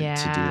to do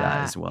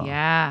that as well.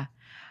 Yeah.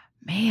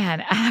 Man,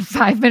 I have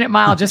 5-minute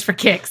mile just for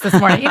kicks this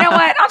morning. You know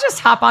what? I'll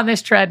just hop on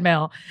this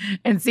treadmill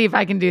and see if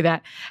I can do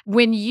that.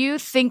 When you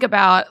think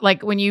about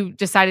like when you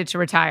decided to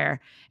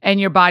retire and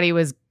your body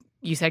was,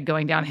 you said,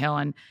 going downhill,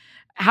 and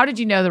how did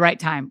you know the right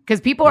time?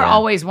 Because people are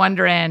always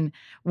wondering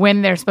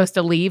when they're supposed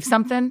to leave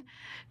something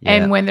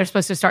and when they're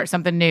supposed to start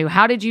something new.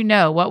 How did you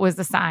know? What was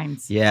the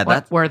signs? Yeah,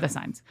 what were the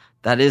signs?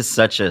 That is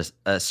such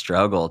a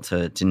struggle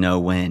to know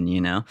when, you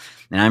know.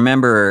 And I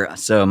remember,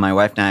 so my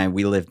wife and I,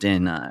 we lived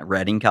in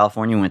Redding,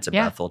 California. We went to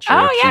Bethel Church.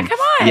 Oh, yeah, come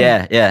on.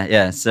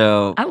 Yeah.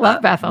 So I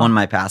love Bethel. One of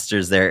my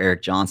pastors there,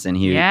 Eric Johnson,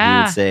 he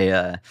would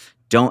say,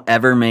 don't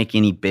ever make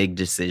any big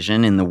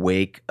decision in the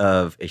wake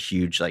of a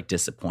huge like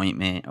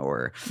disappointment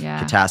or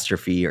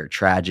catastrophe or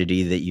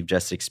tragedy that you've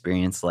just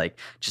experienced. Like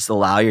just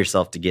allow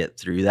yourself to get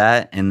through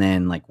that and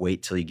then like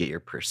wait till you get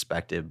your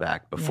perspective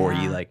back before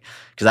you like,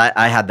 because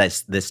I had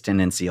this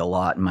tendency a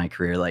lot in my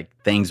career, like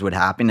things would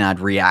happen and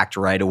I'd react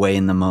right away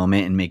in the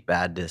moment and make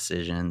bad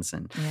decisions.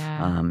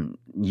 And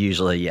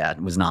usually,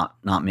 it was not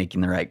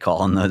making the right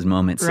call in those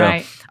moments. So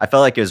I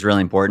felt like it was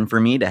really important for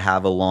me to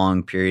have a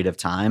long period of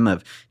time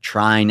of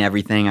trying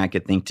everything I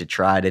could think to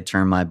try to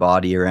turn my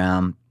body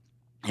around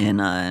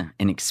and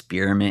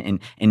experiment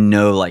and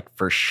know like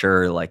for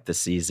sure like the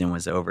season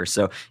was over.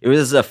 So it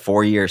was a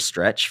 4-year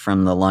stretch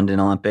from the London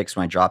Olympics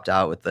when I dropped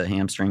out with the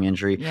hamstring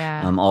injury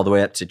all the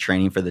way up to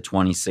training for the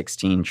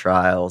 2016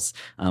 trials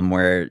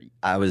where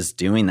I was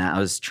doing that. I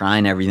was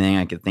trying everything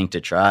I could think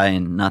to try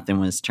and nothing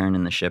was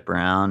turning the ship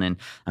around. And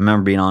I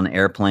remember being on an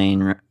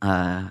airplane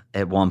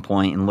at one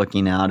point and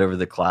looking out over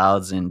the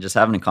clouds and just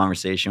having a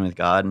conversation with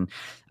God. And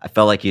I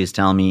felt like he was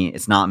telling me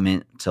it's not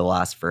meant to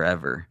last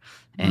forever.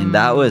 And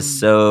that was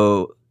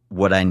so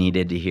what I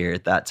needed to hear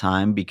at that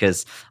time,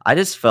 because I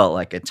just felt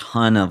like a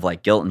ton of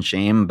like guilt and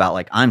shame about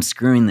like, I'm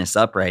screwing this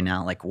up right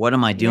now. Like, what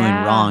am I doing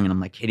wrong? And I'm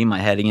like hitting my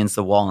head against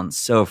the wall and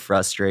so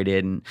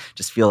frustrated and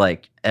just feel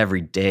like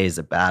every day is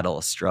a battle,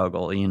 a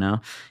struggle, you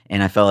know?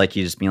 And I felt like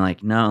you just being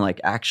like, no, like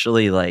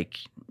actually like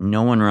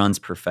no one runs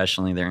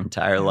professionally their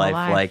entire life.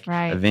 Like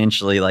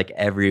eventually like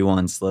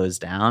everyone slows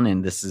down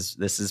and this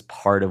is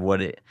part of what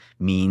it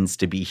means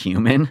to be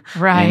human.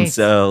 Right. And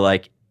so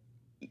like,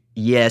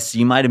 yes,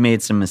 you might have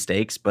made some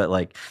mistakes, but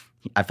like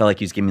I felt like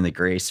he was giving me the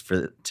grace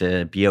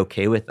to be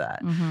okay with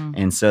that. Mm-hmm.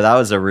 And so that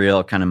was a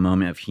real kind of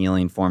moment of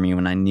healing for me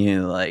when I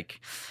knew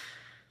like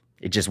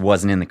it just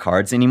wasn't in the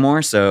cards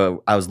anymore.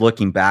 So I was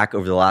looking back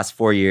over the last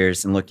 4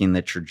 years and looking at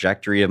the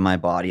trajectory of my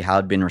body, how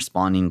I'd been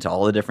responding to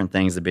all the different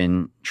things I'd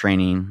been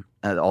training,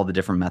 all the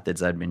different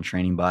methods I'd been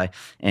training by.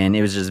 And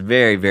it was just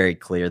very, very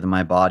clear that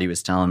my body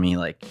was telling me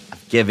like,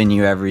 I've given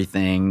you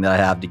everything that I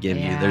have to give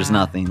you. There's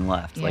nothing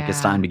left. Like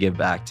it's time to give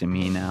back to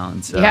me now.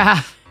 And so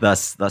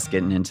thus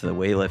getting into the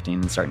weightlifting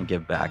and starting to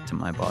give back to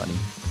my body.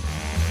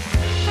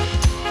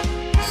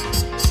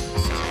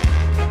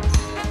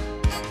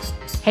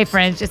 Hey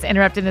friends, just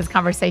interrupting this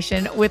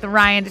conversation with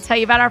Ryan to tell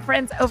you about our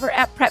friends over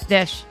at Prep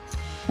Dish.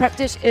 Prep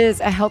Dish is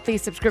a healthy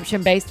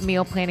subscription-based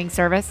meal planning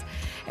service.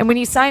 And when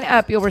you sign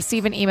up, you'll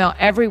receive an email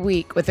every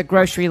week with a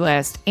grocery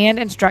list and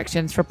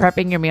instructions for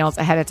prepping your meals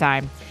ahead of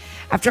time.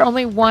 After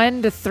only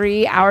 1 to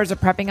 3 hours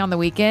of prepping on the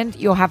weekend,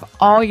 you'll have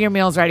all your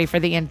meals ready for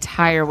the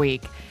entire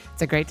week.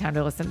 It's a great time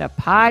to listen to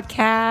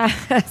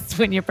podcasts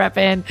when you're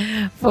prepping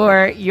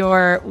for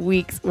your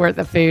week's worth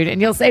of food.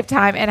 And you'll save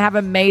time and have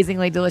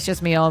amazingly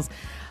delicious meals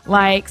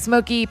like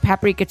smoky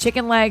paprika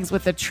chicken legs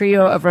with a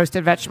trio of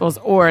roasted vegetables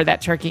or that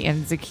turkey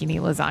and zucchini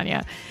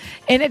lasagna.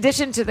 In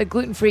addition to the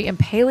gluten-free and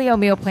paleo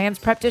meal plans,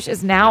 Prep Dish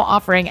is now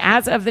offering,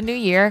 as of the new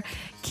year,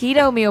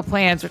 keto meal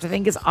plans, which I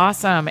think is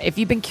awesome. If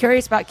you've been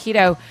curious about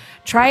keto,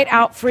 try it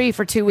out free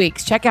for 2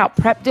 weeks. Check out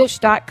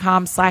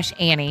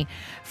prepdish.com/Annie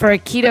for a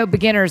keto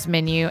beginner's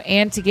menu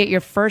and to get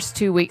your first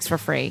 2 weeks for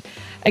free.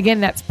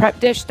 Again, that's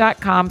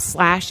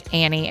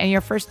prepdish.com/Annie, and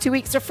your first 2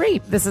 weeks are free.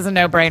 This is a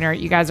no-brainer.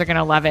 You guys are going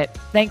to love it.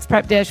 Thanks,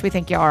 Prep Dish. We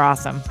think y'all are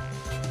awesome.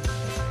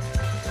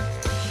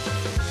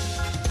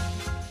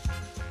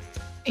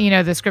 You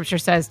know, the scripture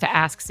says to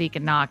ask, seek,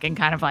 and knock, and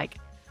kind of like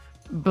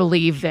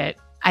believe that.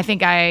 I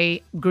think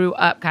I grew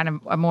up kind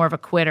of more of a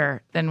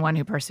quitter than one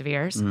who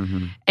perseveres.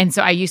 Mm-hmm. And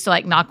so I used to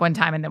like knock one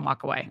time and then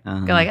walk away. Go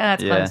like, oh,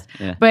 that's close.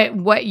 Yeah. But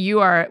what you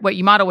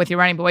model with your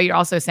running, but what you're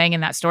also saying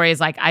in that story is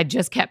like, I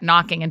just kept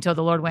knocking until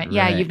the Lord went,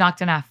 you've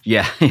knocked enough.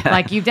 Yeah.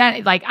 Like you've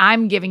done, like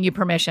I'm giving you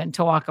permission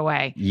to walk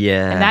away.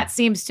 Yeah. And that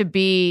seems to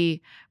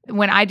be,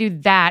 when I do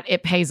that,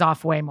 it pays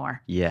off way more.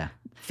 Yeah.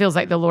 Feels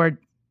like the Lord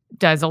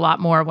does a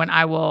lot more when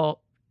I will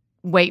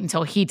wait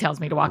until he tells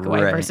me to walk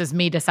away Right. versus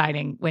me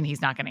deciding when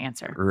he's not going to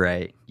answer.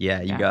 Right. Yeah.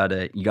 You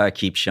Yeah. gotta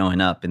keep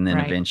showing up, and then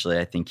Right. eventually,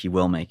 I think he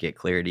will make it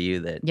clear to you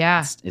that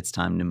Yeah. it's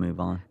time to move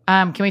on.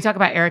 Can we talk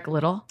about Eric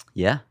Little?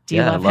 Yeah. Do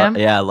you Yeah, love him?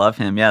 Yeah, I love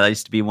him. Yeah, that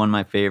used to be one of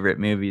my favorite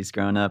movies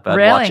growing up. I'd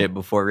Really? watch it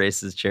before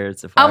races,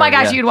 chariots of Oh fire. my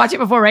gosh, yeah. you'd watch it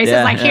before races.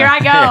 Yeah, Like, yeah. here I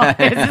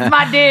go. This is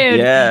my dude.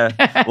 Yeah.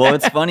 Well,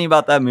 what's funny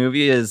about that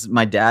movie is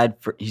my dad,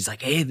 he's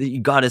like, hey, you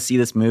got to see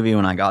this movie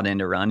when I got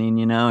into running,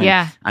 you know? And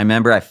Yeah. I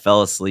remember I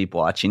fell asleep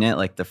watching it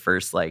like the first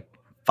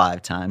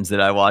 5 times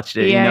that I watched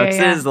it, Yeah, you know, yeah, because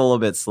yeah. it is a little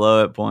bit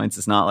slow at points.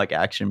 It's not like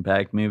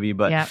action-packed movie,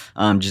 but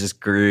Yep. just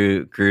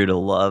grew to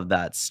love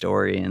that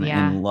story and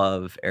Yeah.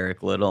 love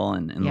Eric Little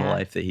and the Yeah.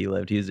 life that he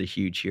lived. He was a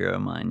huge hero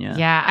of mine. Yeah.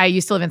 Yeah, I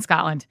used to live in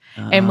Scotland,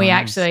 and we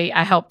Nice. I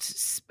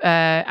helped.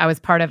 I was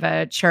part of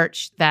a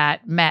church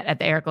that met at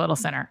the Eric Little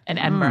Center in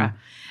Edinburgh,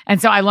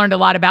 and so I learned a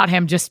lot about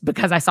him just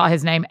because I saw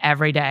his name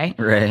every day.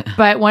 Right.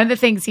 But one of the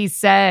things he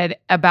said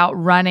about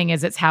running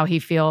is it's how he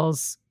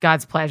feels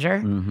God's pleasure.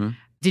 hmm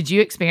Did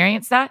you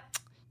experience that?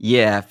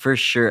 Yeah, for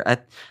sure. I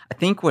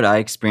think what I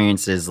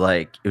experienced is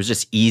it was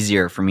just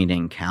easier for me to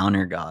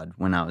encounter God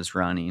when I was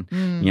running.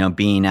 Mm. You know,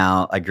 being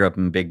out, I grew up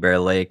in Big Bear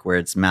Lake where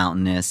it's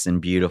mountainous and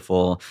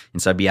beautiful.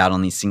 And so I'd be out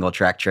on these single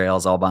track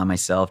trails all by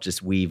myself,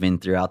 just weaving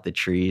throughout the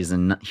trees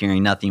and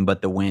hearing nothing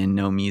but the wind,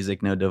 no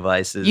music, no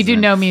devices. You do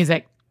and, no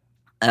music.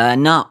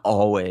 Not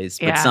always,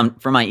 but Yeah.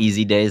 for my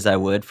easy days, I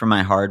would. For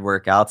my hard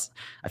workouts,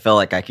 I felt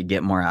like I could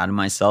get more out of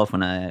myself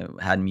when I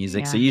had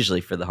music. So Yeah.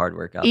 usually for the hard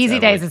workouts, Easy I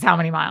days would. is how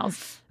many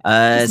miles?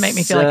 Just make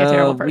me feel like a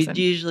terrible person. We'd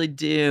usually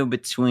do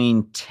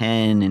between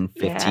 10 and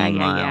 15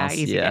 miles.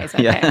 Easy days.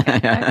 Yeah.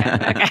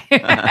 Okay.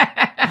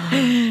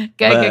 But-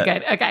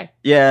 Good. Okay.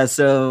 Yeah,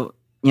 so,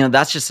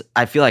 that's just,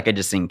 I feel like I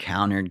just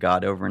encountered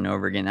God over and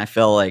over again. I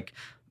felt like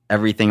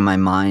everything in my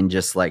mind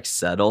just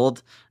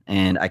settled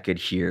and I could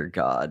hear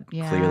God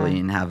Yeah. clearly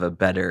and have a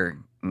better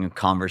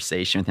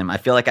conversation with him. I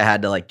feel like I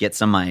had to get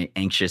some of my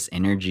anxious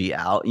energy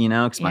out,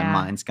 because my Yeah.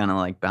 mind's kind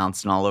of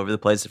bouncing all over the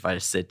place if I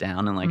just sit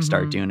down and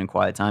start Mhm. doing a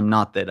quiet time.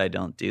 Not that I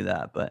don't do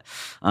that, but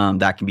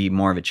that can be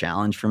more of a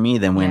challenge for me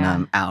than when Yeah.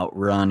 I'm out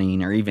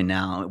running or even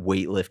now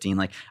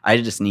weightlifting. I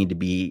just need to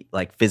be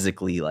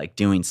physically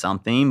doing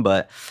something.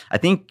 But I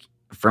think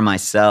for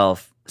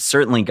myself,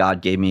 certainly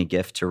God gave me a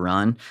gift to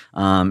run.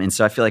 And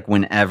so I feel like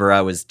whenever I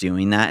was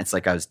doing that, it's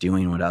like I was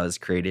doing what I was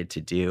created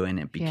to do. And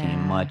it became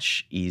Yeah.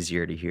 much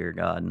easier to hear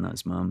God in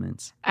those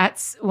moments.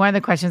 That's one of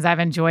the questions I've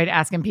enjoyed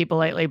asking people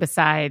lately,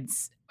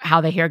 besides how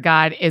they hear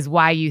God, is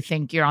why you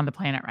think you're on the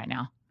planet right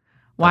now.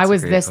 Why That's a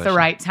was great this the question.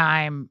 right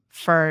time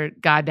for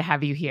God to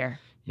have you here?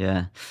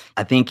 Yeah.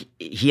 I think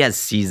he has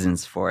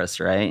seasons for us,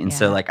 right? And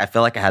so Yeah. I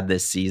felt like I had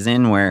this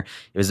season where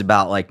it was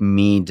about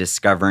me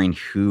discovering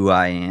who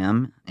I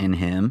am in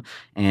him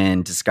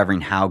and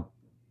discovering how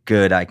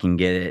good I can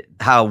get it,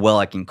 how well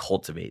I can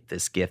cultivate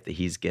this gift that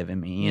he's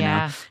given me, you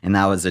know? And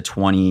that was a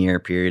 20-year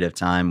period of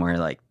time where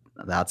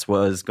that's what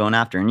I was going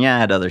after. And yeah, I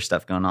had other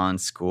stuff going on,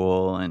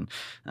 school and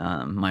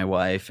my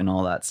wife and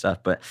all that stuff.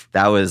 But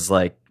that was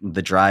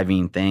the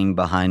driving thing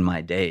behind my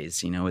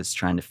days, was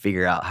trying to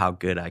figure out how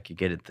good I could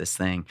get at this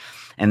thing.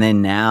 And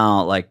then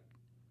now,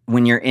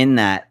 when you're in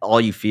that, all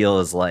you feel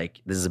is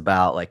this is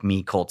about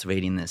me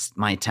cultivating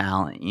my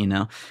talent,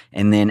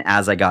 And then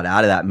as I got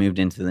out of that, moved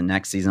into the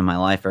next season of my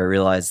life, I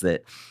realized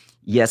that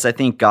yes, I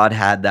think God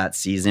had that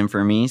season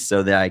for me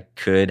so that I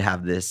could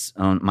have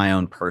my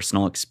own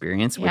personal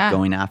experience with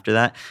going after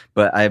that.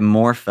 But I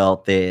more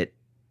felt that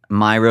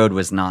my road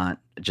was not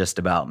just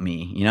about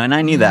me, and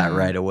I knew that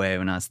right away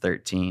when I was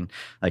 13.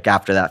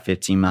 After that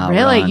 15-mile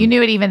Really? run. You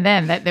knew it even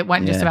then, that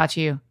wasn't just Yeah. about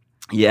you.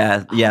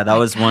 Yeah, that my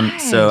was one.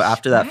 So gosh,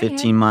 after that right.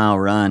 15-mile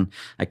run,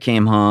 I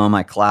came home,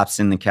 I collapsed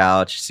in the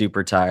couch,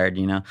 super tired,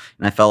 and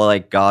I felt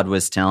like God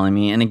was telling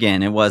me, and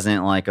again, it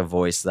wasn't a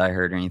voice that I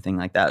heard or anything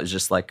like that. It was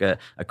just a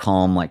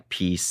calm,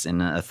 peace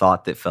and a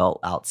thought that felt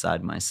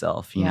outside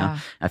myself, you know?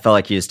 I felt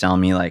like he was telling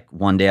me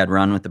one day I'd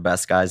run with the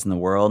best guys in the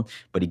world,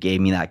 but he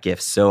gave me that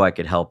gift so I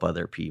could help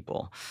other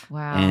people.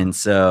 Wow. And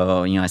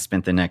so, I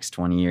spent the next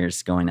 20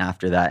 years going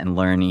after that and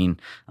learning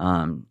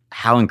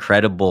how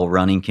incredible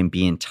running can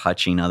be in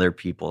touching other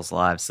people's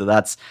lives. So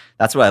that's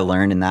what I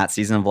learned in that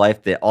season of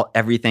life, that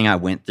everything I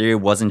went through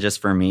wasn't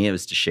just for me, it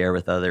was to share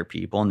with other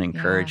people and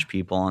encourage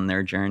people on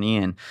their journey.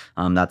 And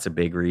that's a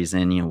big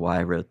reason, why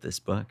I wrote this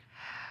book.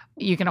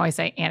 You can always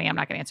say, Annie, I'm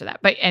not going to answer that.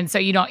 And so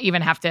you don't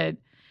even have to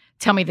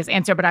tell me this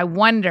answer, but I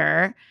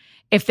wonder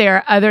if there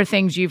are other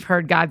things you've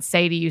heard God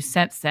say to you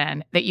since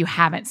then that you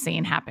haven't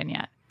seen happen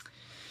yet.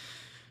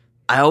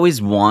 I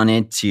always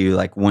wanted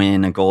to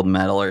win a gold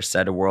medal or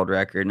set a world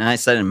record. And I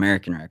set an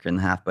American record in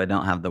the half, but I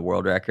don't have the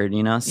world record,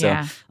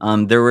 So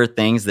there were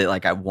things that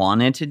I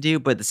wanted to do.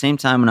 But at the same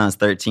time, when I was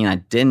 13, I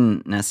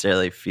didn't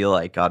necessarily feel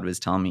like God was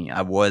telling me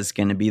I was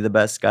going to be the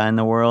best guy in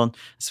the world. I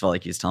just felt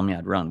like he was telling me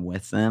I'd run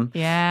with them.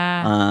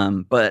 Yeah.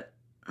 But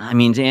I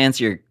mean, to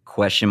answer your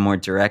question more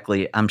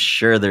directly, I'm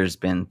sure there's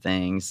been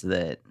things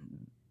that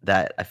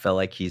that I felt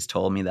like he's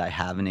told me that I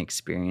haven't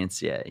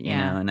experienced yet, you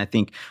know? And I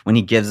think when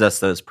he gives us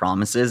those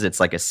promises, it's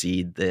like a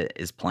seed that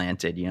is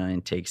planted, you know, and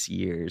it takes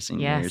years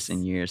and years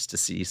and years to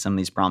see some of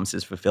these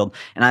promises fulfilled.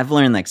 And I've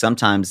learned like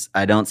sometimes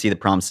I don't see the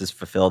promises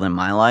fulfilled in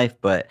my life,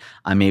 but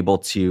I'm able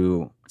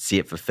to see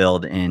it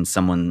fulfilled in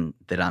someone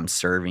that I'm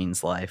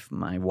serving's life,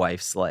 my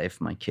wife's life,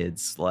 my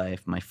kids'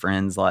 life, my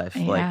friend's life.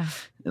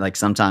 Like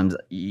sometimes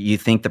you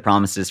think the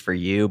promise is for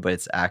you, but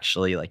it's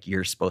actually like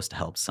you're supposed to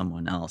help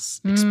someone else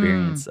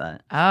experience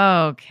that.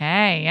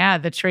 Okay. Yeah.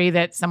 The tree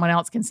that someone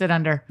else can sit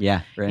under.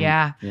 Yeah. Right.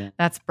 Yeah.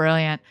 That's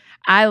brilliant.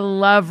 I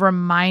love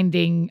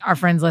reminding our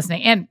friends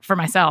listening and for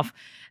myself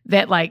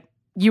that like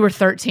you were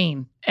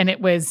 13 and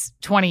it was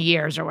 20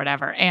 years or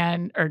whatever,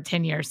 or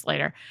 10 years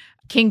later.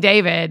 King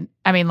David,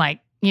 I mean, like,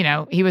 you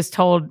know, he was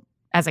told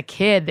as a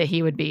kid that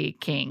he would be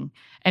king,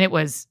 and it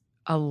was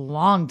a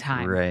long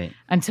time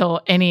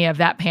until any of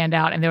that panned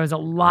out. And there was a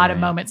lot of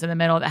moments in the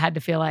middle that had to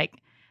feel like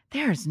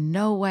there's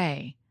no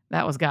way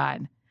that was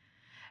God.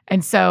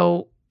 And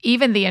so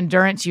even the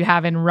endurance you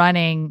have in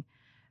running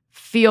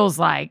feels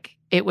like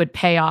it would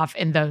pay off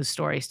in those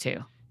stories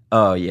too.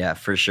 Oh yeah,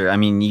 for sure. I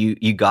mean,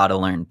 you got to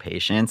learn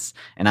patience.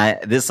 And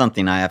this is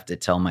something I have to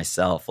tell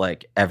myself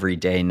like every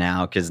day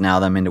now, because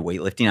now that I'm into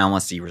weightlifting, I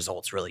want to see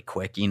results really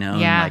quick, you know,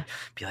 and like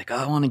be like, oh,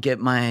 I want to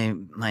get my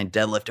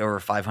deadlift over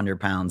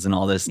 500 pounds and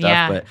all this stuff.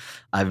 Yeah. But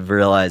I've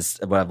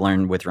realized what I've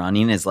learned with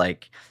running is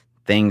like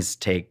things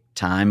take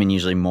time, and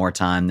usually more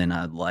time than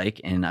I'd like.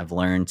 And I've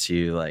learned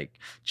to like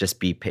just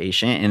be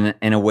patient. And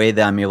in a way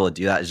that I'm able to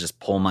do that is just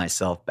pull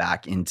myself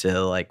back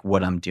into like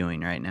what I'm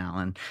doing right now.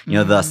 And, you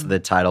know, thus the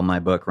title of my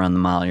book, Run the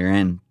Mile You're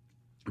In,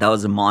 that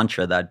was a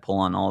mantra that I'd pull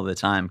on all the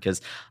time,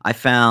 because I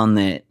found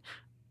that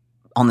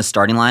on the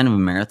starting line of a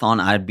marathon,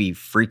 I'd be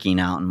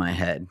freaking out in my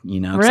head, you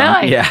know?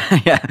 Really?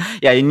 Yeah.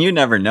 And you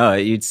never know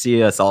it. You'd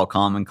see us all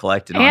calm and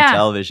collected on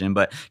television.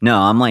 But no,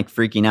 I'm like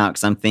freaking out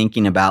because I'm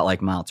thinking about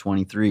like mile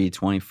 23,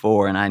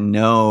 24, and I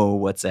know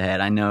what's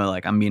ahead. I know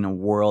like I'm being a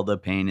world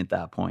of pain at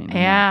that point.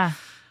 Yeah.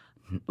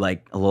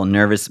 Like a little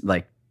nervous,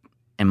 like,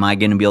 am I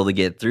going to be able to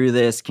get through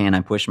this? Can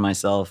I push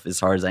myself as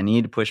hard as I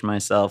need to push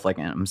myself? Like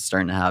I'm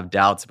starting to have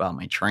doubts about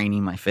my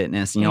training, my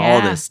fitness, you know, all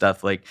this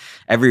stuff. Like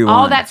everyone.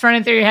 All that's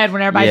running through your head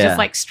when everybody's just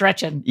like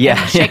stretching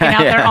and shaking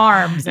out their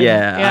arms.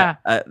 And,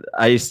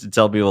 I used to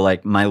tell people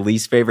like my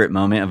least favorite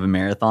moment of a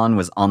marathon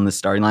was on the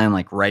starting line,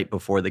 like right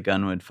before the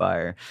gun would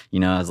fire.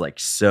 You know, I was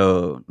like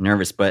so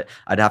nervous, but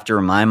I'd have to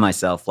remind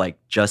myself like,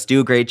 just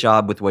do a great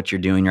job with what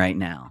you're doing right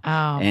now.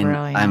 Oh, and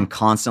brilliant. I'm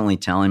constantly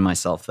telling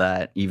myself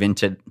that even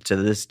to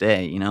this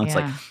day, you know, it's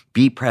like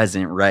be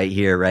present right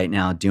here, right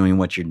now, doing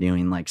what you're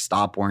doing. Like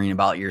stop worrying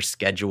about your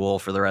schedule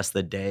for the rest of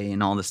the day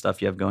and all the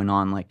stuff you have going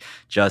on. Like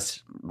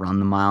just run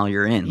the mile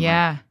you're in.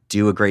 Yeah. Like,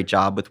 do a great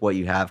job with what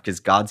you have, because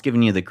God's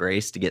given you the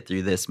grace to get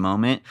through this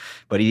moment,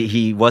 but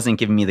he wasn't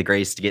giving me the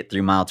grace to get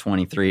through mile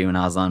 23 when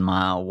I was on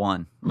mile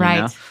 1.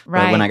 Right.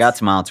 But when I got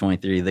to mile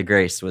 23, the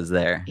grace was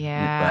there.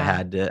 Yeah. But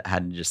I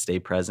had to just stay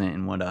present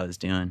in what I was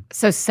doing.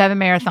 So 7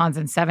 marathons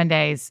in 7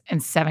 days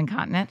and 7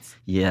 continents.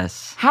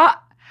 Yes.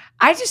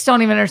 I just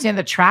don't even understand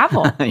the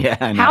travel. Yeah.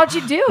 I know. How'd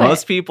you do it?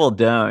 Most people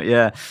don't.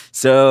 Yeah.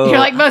 So you're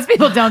like, most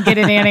people don't get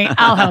it, Annie.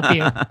 I'll help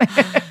you.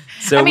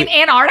 So I mean,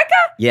 Antarctica?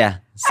 Yeah.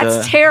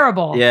 That's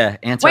terrible. Yeah.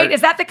 Wait,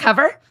 is that the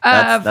cover?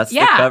 That's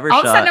the cover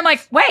All shot. of a sudden I'm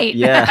like, wait.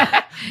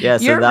 Yeah. Yeah.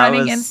 So You're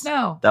running in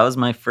snow. That was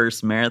my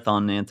first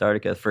marathon in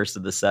Antarctica, first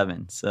of the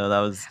 7. So that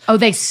was. Oh,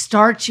 they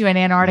start you in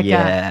Antarctica.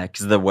 Yeah.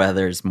 Because the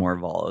weather's more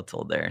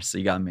volatile there. So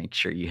you got to make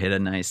sure you hit a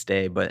nice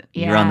day. But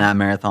you run that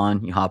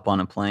marathon, you hop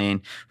on a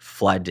plane,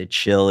 fly to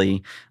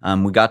Chile.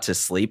 We got to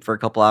sleep for a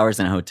couple hours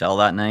in a hotel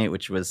that night,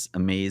 which was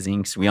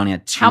amazing. So we only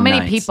had 2 How many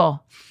nights.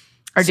 people?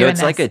 So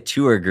it's like a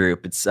tour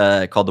group. It's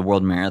called the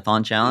World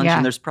Marathon Challenge,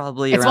 and there's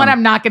probably it's one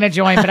I'm not going to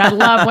join, but I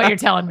love what you're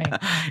telling me.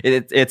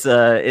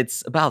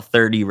 It's about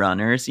 30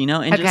 runners, you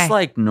know, and just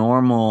like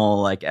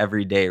normal, like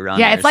everyday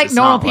runners. Yeah, it's like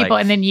normal people,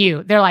 and then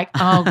you. They're like,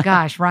 oh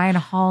gosh, Ryan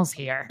Hall's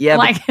here. Yeah,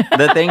 like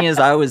the thing is,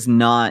 I was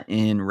not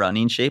in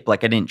running shape.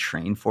 Like I didn't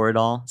train for it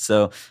all,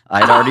 so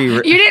I'd already.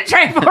 You didn't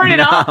train for it at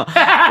all.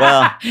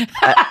 Well,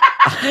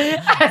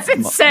 that's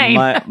insane.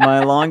 My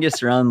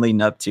longest run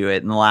leading up to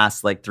it in the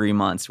last like 3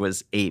 months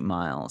was 8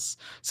 miles.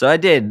 So I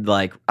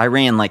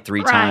ran like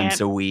 3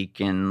 times a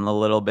week and a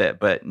little bit,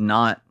 but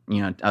not,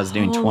 you know, I was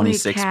doing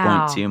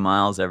 26.2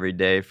 miles every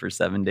day for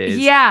 7 days.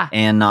 Yeah.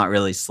 And not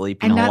really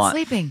sleeping a lot. And not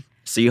sleeping.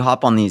 So you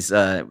hop on these,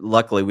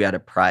 luckily we had a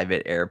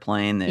private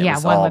airplane that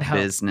was all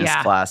business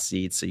class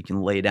seats, so you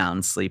can lay down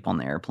and sleep on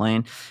the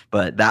airplane.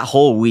 But that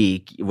whole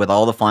week, with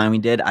all the flying we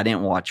did, I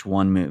didn't watch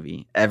one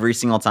movie. Every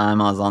single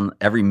time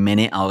every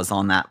minute I was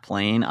on that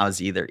plane, I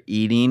was either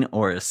eating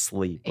or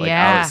asleep. Like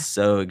I was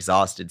so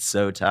exhausted,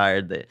 so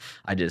tired that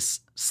I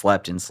just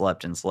slept and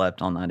slept and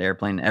slept on that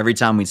airplane. Every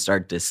time we'd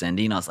start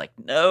descending, I was like,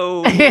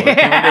 no, can we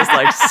just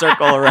like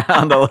circle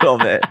around a little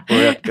bit before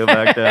we have to go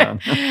back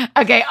down?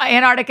 Okay,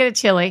 Antarctica to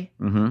Chile.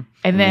 Mm-hmm.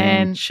 And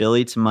then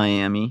Chile to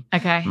Miami.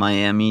 Okay.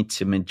 Miami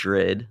to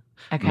Madrid.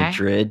 Okay.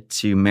 Madrid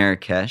to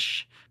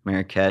Marrakesh.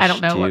 Marrakesh I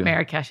don't know to what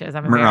Marrakesh is.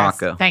 I'm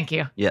Morocco. Thank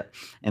you. Yeah.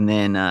 And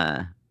then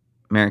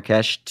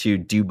Marrakesh to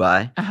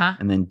Dubai, Uh-huh.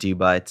 and then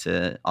Dubai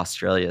to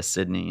Australia,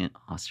 Sydney,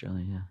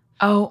 Australia.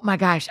 Oh my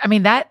gosh. I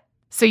mean,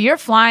 so you're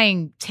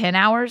flying 10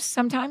 hours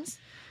sometimes?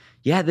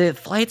 Yeah, the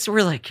flights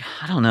were like,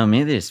 I don't know,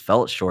 maybe they just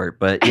felt short,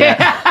 but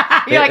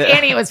yeah. You're like,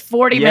 Annie, it was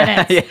 40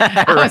 minutes.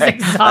 Yeah, I was right.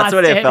 exhausted. That's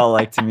what it felt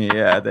like to me.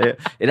 Yeah,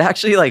 it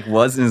actually like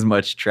wasn't as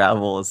much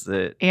travel as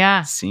it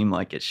Yeah. seemed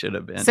like it should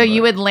have been. So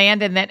you would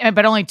land and then,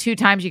 but only 2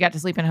 times you got to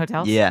sleep in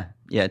hotels? Yeah,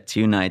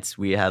 2 nights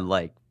we had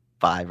like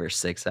 5 or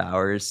 6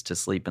 hours to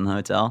sleep in the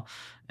hotel,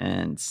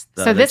 and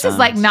so this is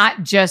like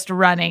not just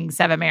running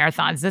 7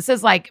 marathons. This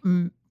is like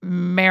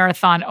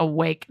marathon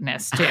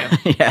awakeness too.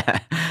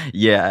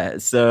 Yeah.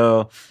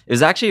 So it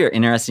was actually an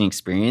interesting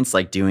experience,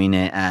 like doing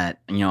it at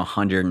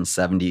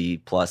 170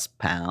 plus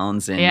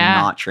pounds and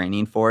not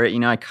training for it.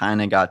 I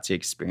kind of got to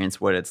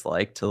experience what it's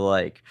like to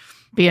like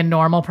be a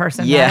normal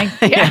person. Yeah.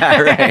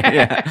 Right.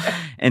 Yeah.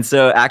 And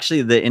so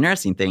actually the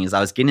interesting thing is I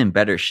was getting in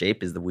better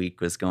shape as the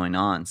week was going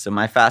on. So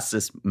my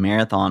fastest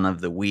marathon of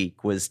the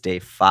week was day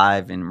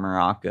 5 in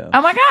Morocco.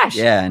 Oh my gosh.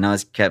 Yeah. And I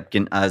was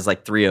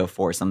like 3:04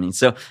 or something.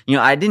 So,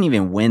 I didn't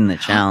even win the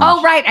challenge.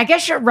 Oh, right. I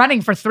guess you're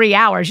running for 3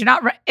 hours. You're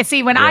not,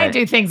 see, when I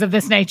do things of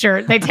this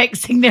nature, they take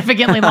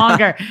significantly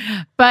longer.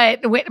 But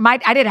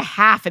I did a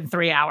half in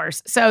 3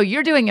 hours. So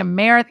you're doing a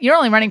marathon. You're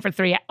only running for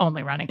 3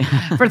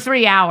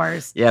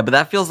 hours. Yeah. But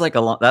that feels like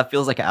that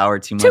feels like an hour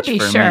too much to be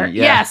for sure. me.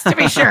 Yeah. Yes, to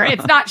be sure.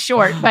 It's not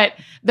short, but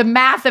the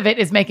math of it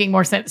is making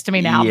more sense to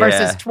me now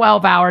versus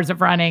 12 hours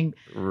of running.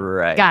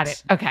 Right. Got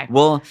it. Okay.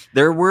 Well,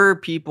 there were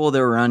people that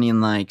were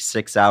running like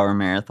 6-hour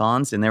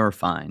marathons and they were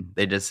fine.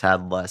 They just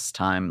had less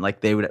time.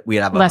 Like we'd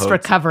have less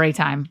recovery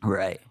time.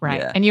 Right.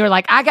 Yeah. And you were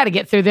like, I got to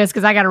get through this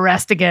because I got to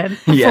rest again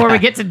before we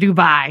get to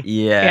Dubai.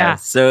 Yeah.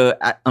 So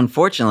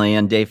unfortunately,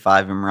 on day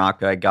 5 in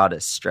Morocco, I got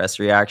a stress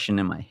reaction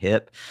in my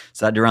hip.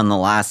 So I had to run the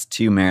last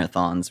 2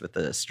 marathons with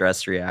a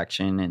stress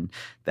reaction. And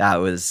that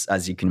was,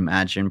 as you can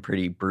imagine,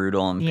 pretty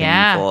brutal and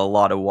painful. A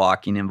lot of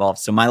walking involved.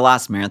 So my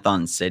last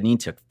marathon in Sydney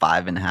took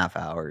 5.5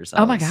 hours.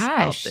 Oh my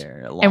gosh. Out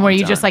there and were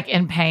you just like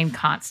in pain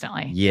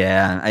constantly?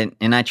 Yeah.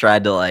 I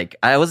tried to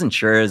I wasn't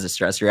sure it was a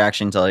stress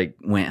reaction until I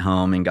went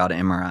home and got an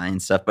MRI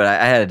and stuff. But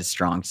I had a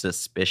strong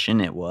suspicion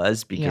it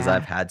was because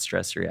I've had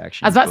stress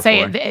reactions. I was about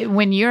to say,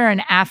 when you're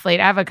an athlete,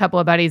 I have a couple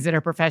of buddies that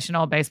are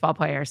professional baseball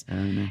players. Oh,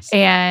 nice.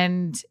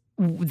 And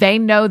they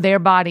know their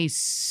bodies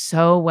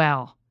so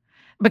well.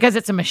 Because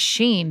it's a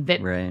machine that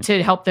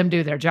to help them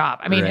do their job.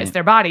 I mean, it's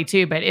their body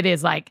too, but it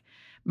is like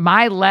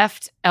my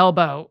left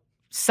elbow,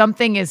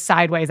 something is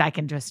sideways, I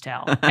can just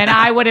tell. And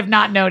I would have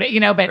not known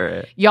it,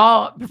 but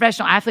y'all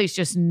professional athletes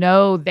just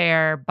know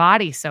their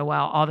body so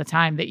well all the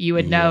time that you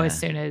would know as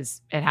soon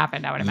as it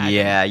happened, I would imagine.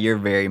 Yeah, you're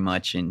very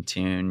much in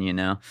tune,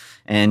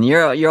 and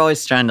you're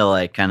always trying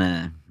to kind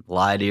of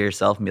lie to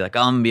yourself and be like,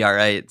 oh, I'm gonna be all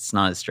right. It's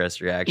not a stress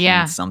reaction.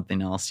 It's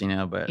something else,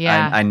 but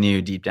I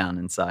knew deep down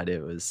inside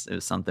it was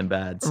something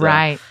bad. So,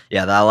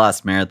 yeah, that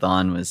last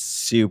marathon was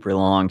super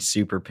long,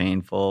 super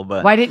painful.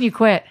 But why didn't you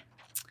quit?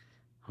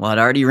 Well, I'd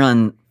already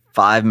run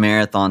 5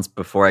 marathons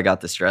before I got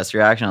the stress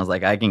reaction. I was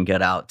like, I can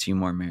get out 2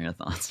 more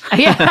marathons.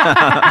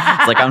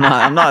 It's like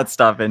I'm not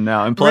stopping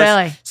now. And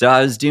plus, so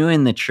I was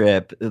doing the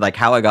trip. Like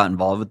how I got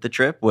involved with the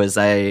trip was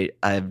I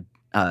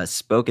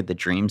spoke at the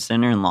Dream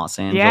Center in Los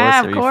Angeles.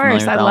 Yeah, of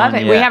course. I love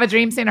it. Yeah. We have a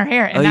Dream Center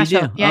here in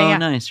Nashville. You do? Yeah,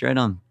 nice. Right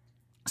on.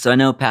 So I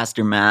know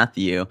Pastor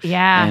Matthew.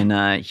 Yeah.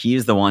 And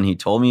he's the one who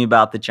told me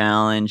about the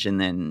challenge. And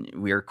then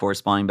we were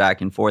corresponding back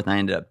and forth. I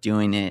ended up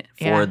doing it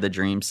for the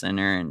Dream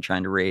Center and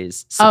trying to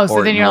raise support. Oh,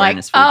 so then you're like,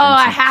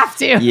 I have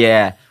to.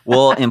 Yeah.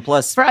 Well, and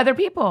plus. For other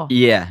people.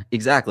 Yeah,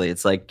 exactly.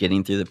 It's like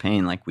getting through the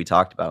pain like we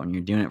talked about. When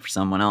you're doing it for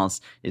someone else,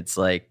 it's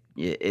like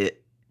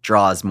it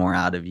draws more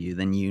out of you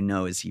than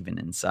is even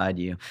inside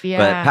you. Yeah.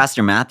 But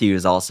Pastor Matthew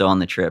is also on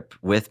the trip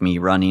with me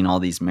running all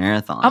these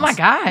marathons. Oh my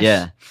gosh.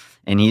 Yeah.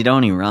 And he'd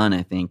only run,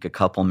 I think, a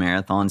couple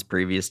marathons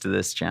previous to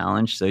this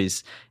challenge. So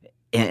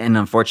and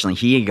unfortunately,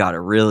 he got a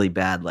really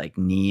bad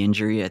knee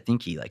injury. I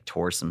think he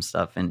tore some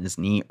stuff in his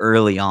knee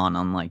early on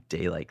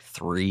day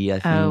 3, I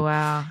think. Oh,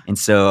 wow. And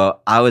so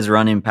I was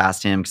running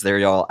past him because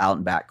they're all out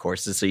and back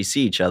courses. So you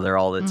see each other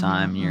all the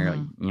time.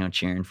 Mm-hmm. You're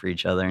cheering for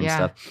each other and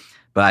stuff.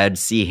 But I'd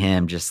see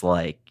him just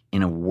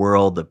in a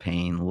world of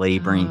pain,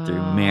 laboring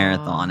through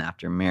marathon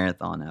after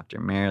marathon after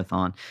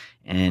marathon.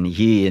 And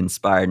he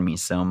inspired me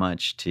so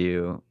much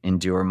to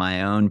endure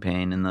my own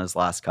pain in those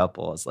last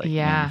couple. I was like,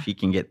 man, if he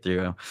can get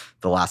through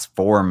the last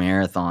 4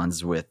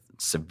 marathons with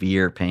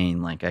severe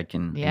pain, I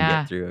can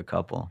get through a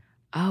couple.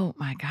 Oh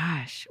my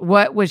gosh.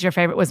 What was your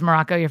favorite? Was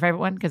Morocco your favorite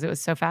one because it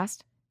was so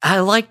fast?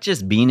 I like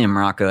just being in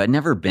Morocco. I'd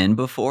never been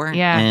before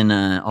and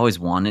always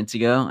wanted to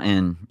go.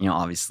 And,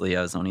 obviously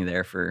I was only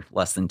there for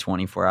less than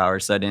 24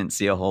 hours, so I didn't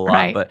see a whole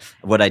lot. But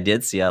what I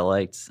did see, I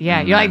liked. Yeah,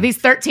 and, you're like, these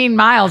 13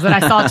 miles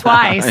that I saw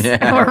twice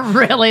were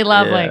really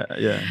lovely.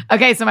 Yeah.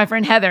 Okay, so my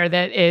friend Heather,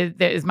 that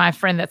is my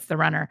friend that's the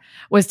runner,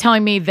 was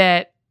telling me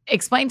that,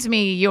 explain to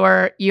me, you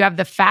have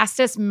the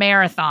fastest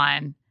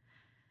marathon,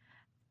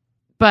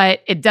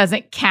 but it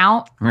doesn't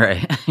count.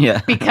 Right.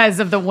 Yeah. Because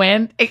of the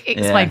wind.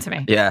 Explain to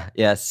me.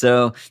 Yeah.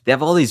 So they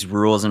have all these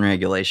rules and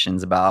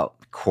regulations about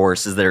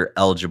courses that are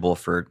eligible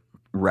for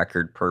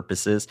record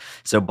purposes.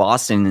 So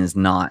Boston is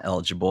not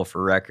eligible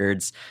for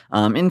records,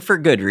 and for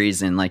good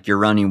reason. Like, you're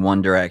running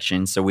one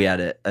direction, so we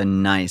had a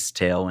nice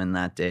tailwind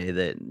that day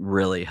that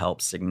really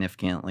helped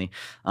significantly.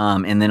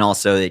 And then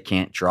also it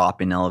can't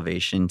drop in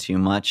elevation too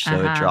much, so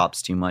it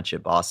drops too much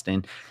at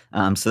Boston.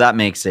 So that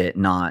makes it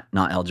not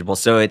eligible.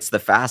 So it's the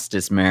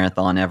fastest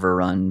marathon ever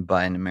run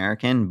by an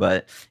American,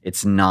 but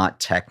it's not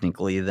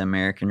technically the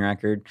American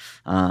record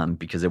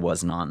because it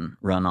wasn't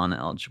run on an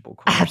eligible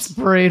course. That's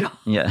brutal.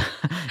 Yeah.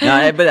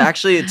 No, but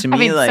actually, to me, I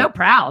mean, like, so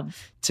proud.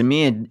 To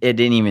me, it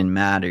didn't even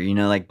matter. You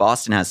know, like,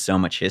 Boston has so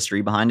much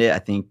history behind it. I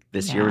think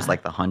this year was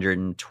like the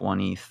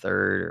 123rd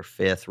or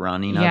 5th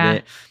running of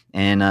it.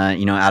 And,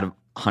 out of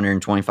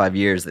 125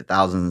 years that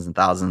thousands and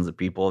thousands of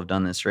people have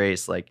done this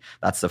race, like,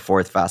 that's the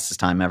 4th fastest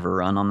time ever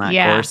run on that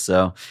course.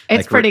 So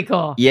it's pretty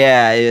cool.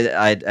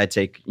 Yeah, I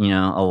take a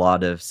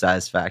lot of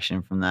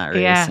satisfaction from that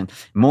race,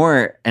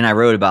 and I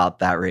wrote about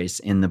that race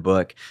in the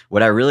book.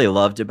 What I really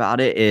loved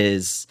about it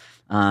is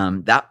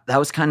that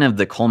was kind of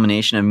the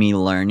culmination of me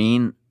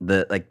learning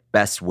the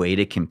best way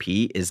to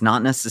compete is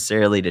not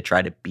necessarily to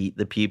try to beat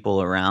the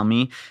people around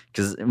me,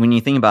 because when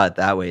you think about it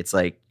that way, it's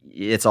like,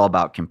 it's all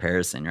about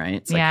comparison, right?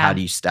 It's like, how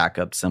do you stack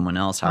up to someone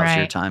else? How's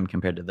your time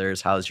compared to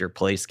theirs? How's your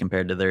place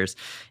compared to theirs?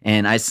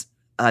 And I spent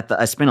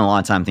a lot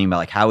of time thinking about,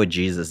 like, how would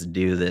Jesus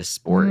do this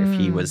sport if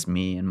he was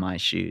me in my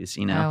shoes,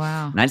 you know? Oh,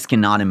 wow. And I just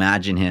cannot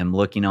imagine him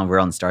looking over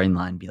on the starting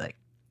line and be like,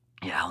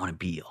 yeah, I want to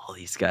beat all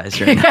these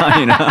guys right now,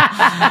 you know?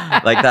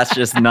 Like, that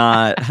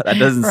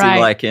doesn't seem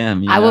like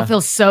him. I will feel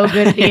so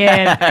good at the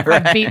end if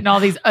I'm beating all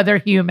these other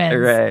humans.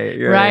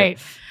 Right.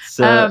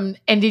 So,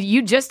 and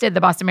you just did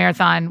the Boston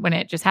Marathon when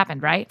it just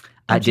happened, right?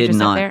 I did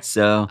not.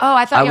 So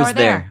I thought you were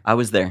there. I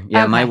was there.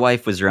 Yeah, my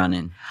wife was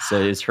running, so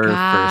it was her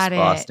first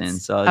Boston.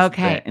 So I was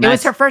there. It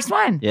was her first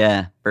one.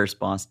 Yeah, first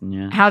Boston.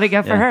 Yeah. How'd it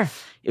go for her?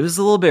 It was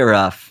a little bit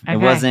rough.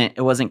 Okay.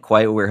 It wasn't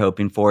quite what we were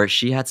hoping for.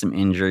 She had some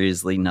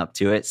injuries leading up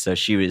to it, so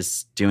she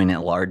was doing it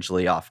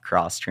largely off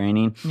cross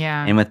training.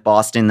 Yeah. And with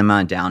Boston, the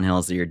amount of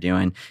downhills that you're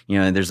doing,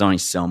 there's only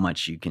so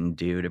much you can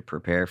do to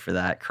prepare for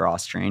that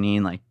cross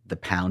training. Like, the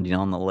pounding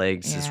on the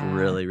legs is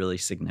really, really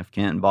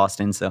significant in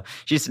Boston. So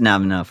she just didn't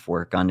have enough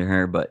work under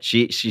her, but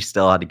she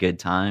still had a good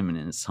time and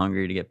is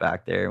hungry to get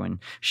back there when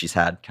she's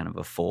had kind of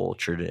a full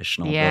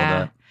traditional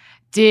build-up.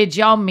 Did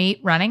y'all meet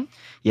running?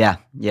 Yeah,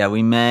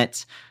 we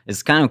met.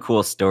 It's kind of a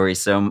cool story.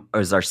 So it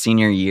was our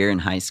senior year in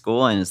high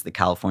school, and it's the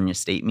California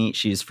State Meet.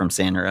 She's from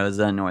Santa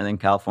Rosa, Northern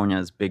California.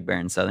 It was Big Bear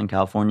in Southern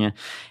California.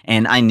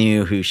 And I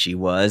knew who she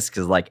was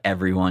because, like,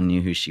 everyone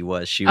knew who she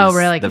was. She was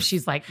really? Because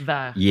she's like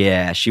the...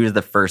 Yeah, she was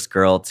the first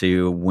girl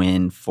to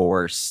win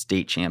 4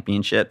 state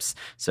championships.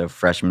 So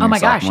freshman year,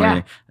 sophomore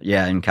year.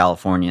 Yeah, in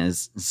California.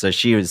 So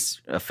she was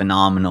a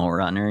phenomenal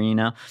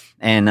runner,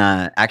 And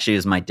actually, it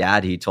was my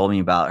dad who told me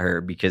about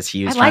her because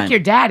he was like your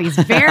dad. He's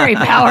very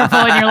powerful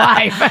in your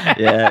life.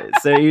 Yeah.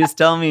 So he was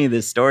telling me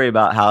this story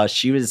about how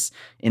she was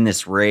in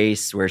this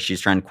race where she's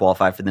trying to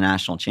qualify for the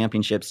national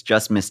championships,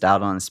 just missed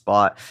out on a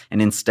spot.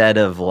 And instead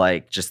of,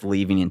 like, just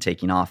leaving and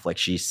taking off, like,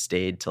 she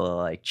stayed to,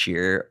 like,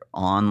 cheer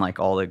on, like,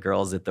 all the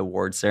girls at the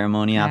award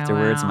ceremony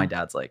afterwards. Wow. And my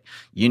dad's like,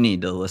 you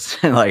need to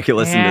listen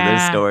to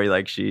this story.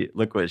 Like,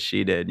 look what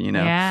she did,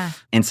 Yeah.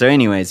 And so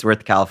anyways, we're at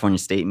the California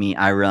State Meet.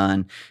 I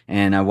run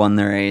and I won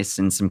the race,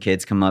 and some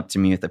kids come up to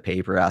me with a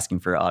paper asking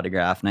for an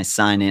autograph, and I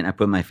sign it and I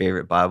put my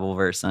favorite Bible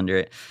verse under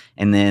it.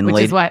 And then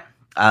Which is what?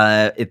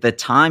 At the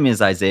time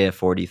is Isaiah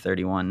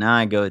 40:31. Now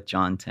I go with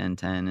John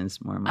 10:10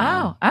 is more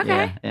my own.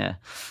 Okay. Yeah.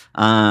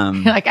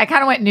 Like, I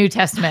kind of went New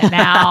Testament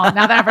now.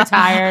 Now that I'm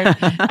retired,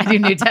 I do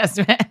New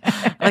Testament.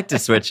 I like to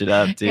switch it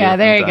up too. Yeah,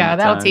 there you go.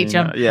 That'll teach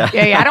them. Yeah.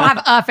 I don't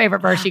have a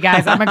favorite verse, you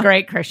guys. I'm a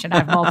great Christian. I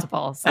have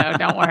multiple, so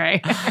don't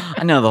worry.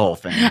 I know the whole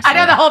thing. I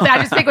know the whole thing. I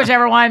just pick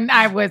whichever one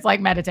I was,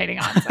 like, meditating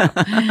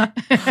on.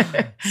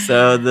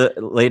 So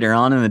later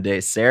on in the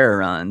day, Sarah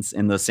runs,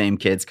 and those same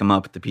kids come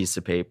up with a piece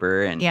of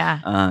paper, and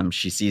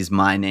she sees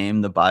my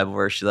name, the Bible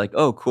verse. She's like,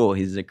 oh, cool,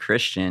 he's a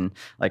Christian.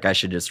 Like, I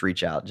should just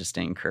reach out just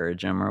to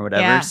encourage him or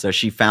whatever. Yeah. So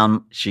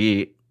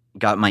she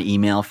got my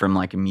email from,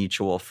 like, a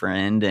mutual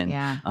friend and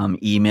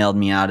emailed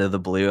me out of the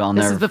blue.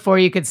 This is before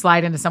you could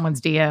slide into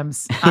someone's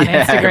DMs on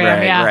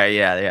Instagram. Right.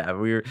 Yeah.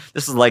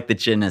 This is like the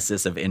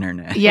genesis of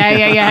internet.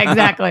 Yeah,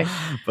 exactly.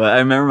 But I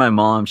remember my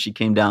mom, she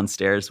came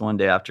downstairs one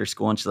day after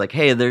school and she's like,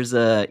 hey, there's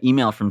a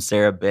email from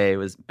Sarah Bay.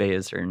 Bay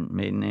is her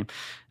maiden name,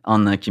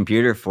 on the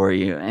computer for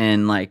you.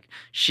 And, like,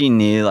 she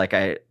knew, like,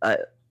 I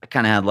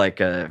kind of had,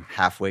 like, a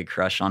halfway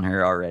crush on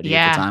her already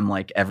at the time,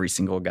 like every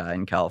single guy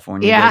in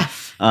California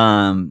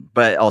did.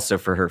 But also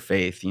for her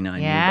faith, I knew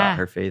about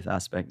her faith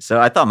aspect.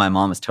 So I thought my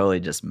mom was totally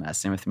just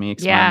messing with me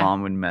because my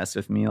mom would mess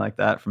with me like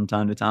that from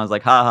time to time. I was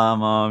like, haha,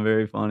 mom,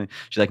 very funny.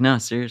 She's like, no,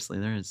 seriously,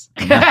 there is.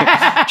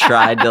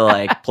 Tried to,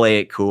 like, play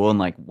it cool and,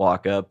 like,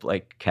 walk up,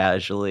 like,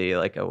 casually,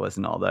 like I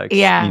wasn't all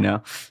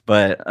that,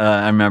 But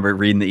I remember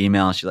reading the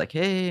email and she's like,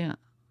 hey,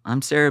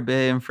 I'm Sarah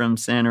Bay. I'm from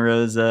Santa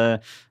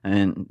Rosa.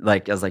 And,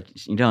 like, I was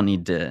like, you don't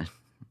need to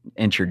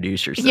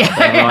introduce yourself. Yeah,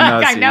 Everyone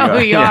knows I know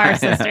who you Yeah. are,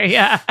 sister.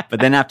 Yeah. But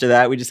then after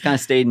that, we just kind of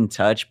stayed in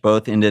touch.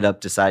 Both ended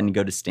up deciding to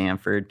go to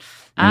Stanford,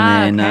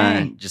 and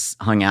then Okay.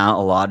 just hung out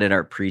a lot at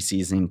our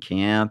preseason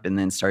camp, and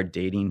then started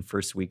dating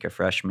first week of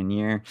freshman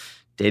year.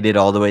 Dated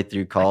all the way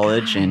through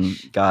college, and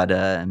got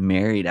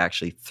married.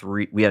 Actually,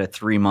 we had a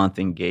 3-month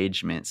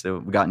engagement, so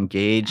we got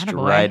engaged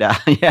Attaboy. right out.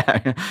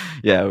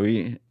 Yeah.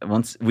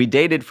 We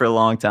dated for a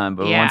long time,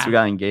 but Yeah. once we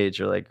got engaged,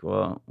 we're like,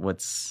 well,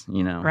 what's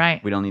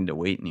Right. we don't need to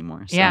wait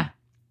anymore. So, Yeah.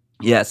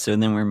 yeah, so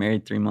then we're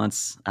married 3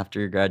 months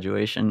after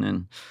graduation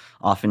and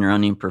off and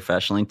running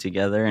professionally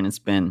together. And it's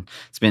been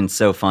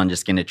so fun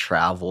just getting to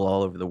travel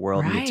all over the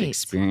world and get to Right.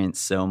 experience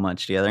so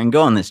much together and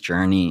go on this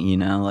journey,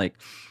 like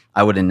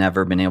I would have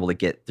never been able to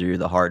get through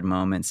the hard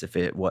moments if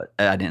I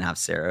didn't have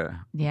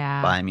Sarah Yeah.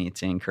 by me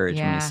to encourage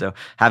Yeah. me. So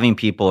having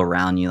people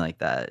around you like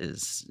that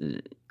is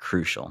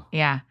crucial.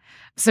 Yeah.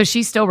 So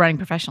she's still running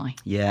professionally.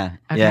 Yeah.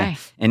 Okay. Yeah.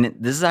 And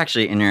this is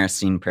actually an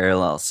interesting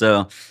parallel.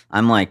 So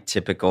I'm like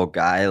typical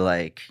guy,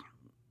 like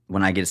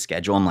when I get a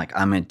schedule, I'm like,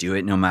 I'm going to do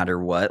it no matter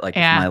what. Like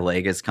Yeah. if my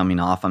leg is coming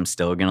off, I'm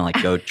still going to like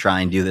go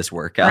try and do this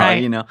workout,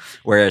 Right.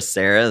 Whereas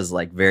Sarah is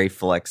like very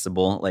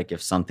flexible. Like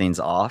if something's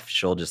off,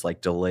 she'll just like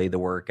delay the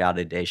workout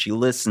a day. She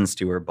listens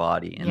to her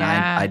body. And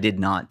Yeah. I did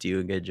not do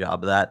a good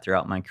job of that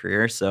throughout my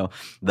career. So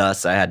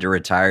thus I had to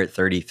retire at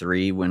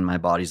 33 when my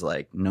body's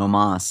like, no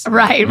mas.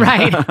 Right.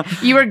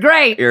 You were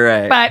great. You're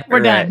right. But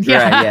we're You're right. done.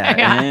 Yeah. Right,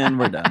 Yeah. And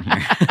we're done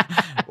here.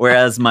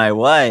 Whereas my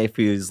wife,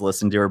 who's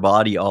listened to her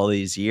body all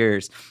these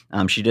years,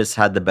 she just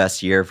had the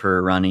best year of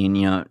her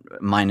running,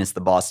 minus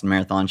the Boston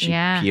Marathon. She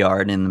Yeah.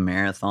 PR'd in the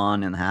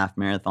marathon and the half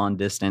marathon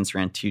distance,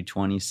 ran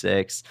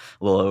 2:26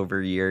 a little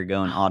over a year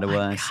ago in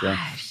Ottawa. So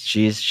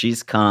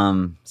she's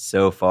come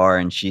so far,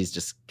 and she's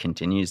just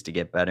continues to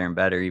get better and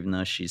better, even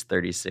though she's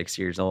 36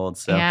 years old.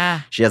 So Yeah.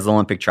 she has the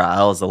Olympic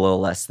trials a little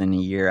less than a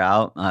year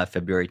out,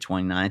 February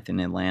 29th in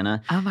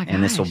Atlanta. Oh my gosh.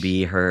 And this will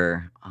be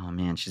her,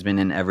 she's been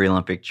in every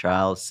Olympic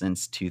trial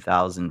since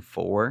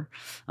 2004.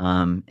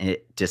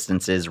 It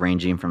distances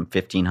ranging from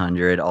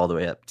 1,500 all the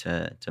way up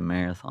to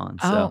marathon.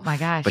 Oh my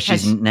gosh. But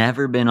she's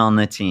never been on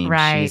the team.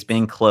 Right. She's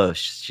been close.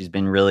 She's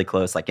been really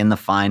close, like in the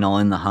final,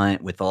 in the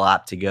hunt with a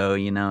lap to go,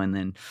 and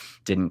then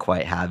didn't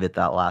quite have it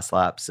that last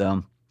lap.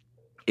 So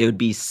it would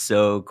be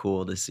so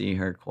cool to see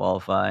her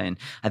qualify. And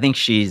I think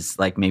she's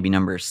like maybe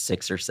number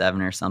 6 or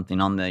 7 or something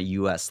on the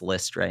U.S.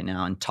 list right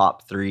now, and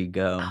top 3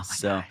 go. Oh my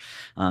So,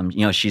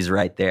 gosh. she's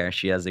right there.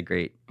 She has a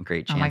great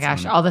chance. Oh my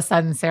gosh. on it. All of a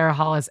sudden, Sarah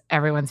Hall is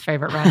everyone's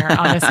favorite runner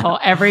on this whole,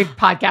 every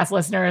podcast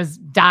listener is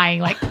dying.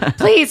 Like,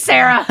 please,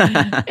 Sarah.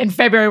 In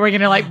February, we're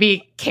going to like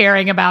be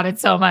caring about it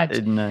so much.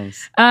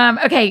 Nice.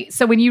 Okay.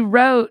 So when you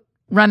wrote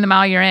Run the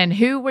Mile You're In,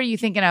 who were you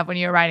thinking of when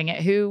you were writing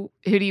it? Who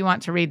do you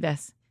want to read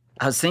this?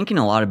 I was thinking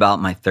a lot about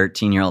my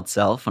 13-year-old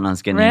self when I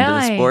was getting into the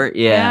Really? sport.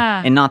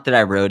 Yeah. And not that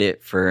I wrote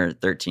it for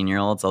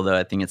 13-year-olds, although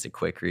I think it's a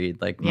quick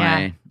read. Like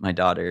Yeah. my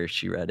daughter,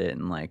 she read it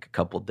in like a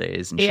couple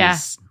days, and Yeah.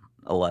 she's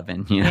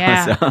 11,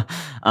 Yeah. So,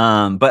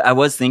 but I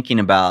was thinking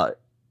about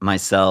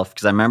myself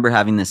because I remember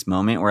having this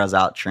moment where I was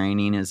out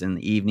training. It was in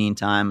the evening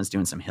time. I was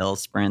doing some hill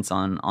sprints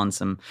on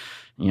some,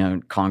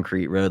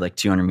 concrete road, like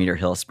 200-meter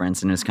hill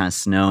sprints, and it was kind of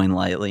snowing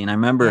lightly. And I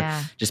remember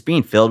Yeah. just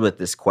being filled with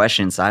this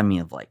question inside me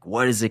of like,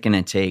 what is it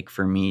going to take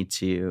for me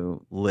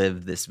to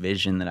live this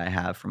vision that I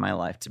have for my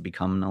life, to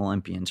become an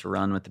Olympian, to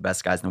run with the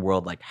best guys in the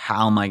world? Like,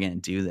 how am I going to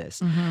do this?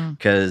 Mhm.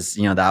 Because,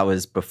 that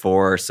was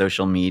before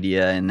social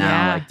media, and now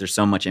Yeah. like there's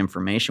so much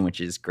information, which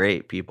is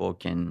great. People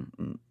can,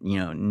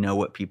 know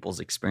what people's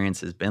experience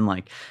has been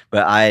like.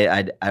 But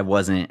I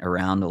wasn't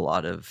around a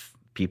lot of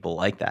people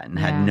like that and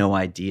had Yeah. no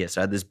idea.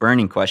 So I had this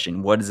burning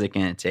question, what is it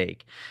going to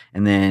take?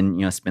 And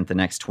then, spent the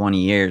next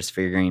 20 years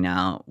figuring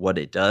out what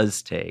it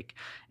does take.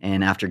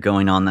 And after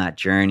going on that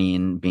journey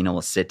and being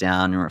able to sit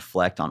down and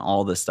reflect on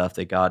all the stuff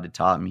that God had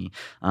taught me,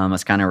 I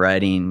was kind of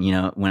writing,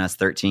 when I was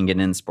 13,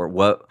 getting into sport,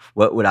 what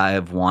would I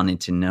have wanted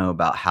to know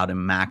about how to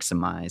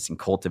maximize and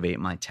cultivate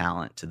my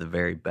talent to the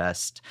very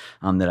best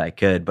that I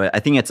could. But I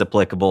think it's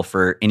applicable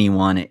for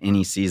anyone at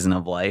any season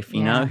of life,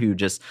 Yeah. who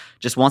just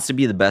wants to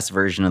be the best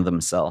version of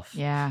themselves.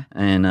 Yeah.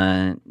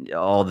 And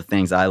all the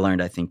things I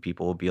learned, I think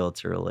people will be able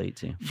to relate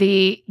to.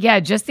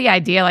 Just the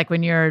idea, like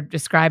when you're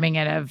describing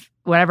it, of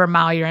whatever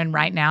mile you're in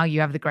right now,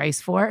 you have the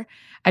grace for.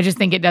 I just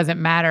think it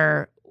doesn't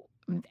matter.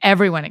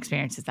 Everyone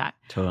experiences that.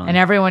 Totally. And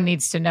everyone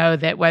needs to know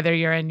that whether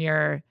you're in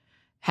your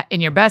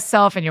best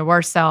self and your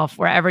worst self,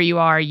 wherever you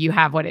are, you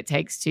have what it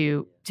takes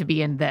to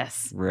be in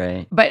this.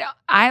 Right. But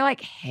I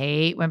like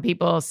hate when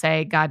people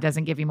say God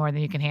doesn't give you more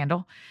than you can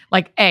handle.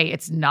 Like, A,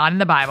 it's not in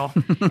the Bible.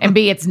 And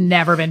B, it's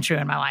never been true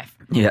in my life.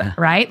 Yeah.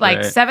 Right? Like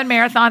Right. 7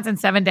 marathons in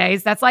 7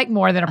 days, that's like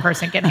more than a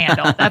person can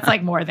handle. That's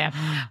like more than.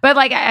 But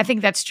like, I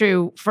think that's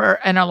true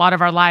in a lot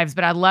of our lives.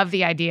 But I love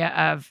the idea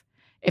of,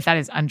 if that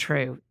is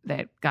untrue,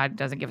 that God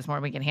doesn't give us more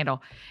than we can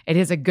handle, it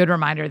is a good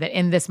reminder that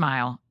in this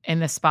mile, in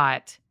this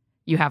spot,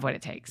 you have what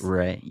it takes.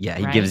 Right. Yeah.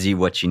 He Right? gives you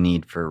what you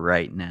need for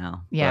right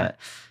now. Yeah. But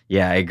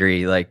yeah, I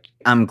agree. Like,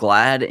 I'm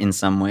glad in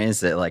some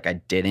ways that like I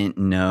didn't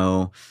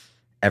know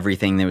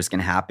everything that was going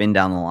to happen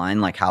down the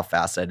line, like how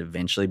fast I'd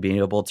eventually be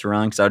able to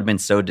run. Because I would have been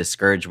so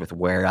discouraged with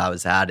where I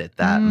was at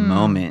that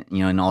moment.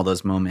 You know, in all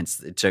those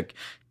moments, it took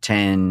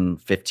 10,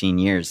 15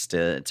 years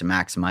to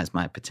maximize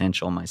my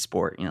potential in my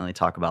sport. You know, they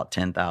talk about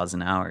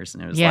 10,000 hours,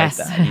 and it was like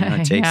that. You know,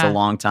 it takes a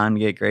long time to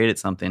get great at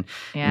something.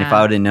 And if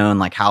I would have known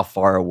like how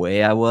far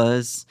away I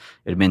was,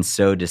 it would have been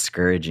so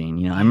discouraging.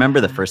 You know, I remember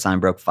the first time I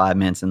broke 5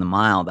 minutes in the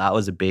mile. That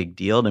was a big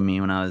deal to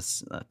me when I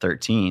was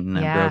 13,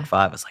 and I broke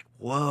 5. I was like,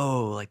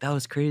 whoa, like that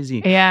was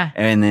crazy. Yeah.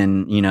 And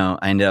then, you know,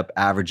 I ended up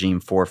averaging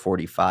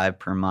 4:45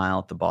 per mile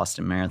at the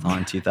Boston Marathon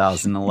in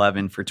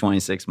 2011 for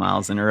 26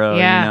 miles in a row,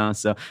 you know?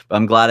 So, but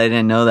I'm glad I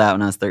didn't know that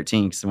when I was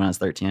 13, because when I was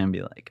 13, I'd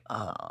be like,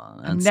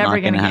 oh, that's never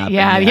going to happen.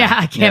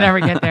 I can't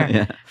ever get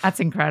there. That's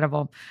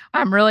incredible.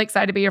 I'm really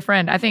excited to be your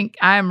friend. I think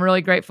I'm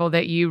really grateful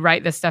that you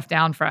write this stuff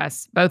down for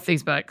us, both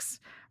these books,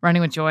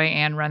 Running with Joy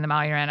and Run the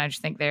Mile You're In. I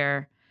just think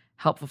they're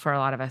helpful for a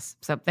lot of us.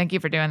 So thank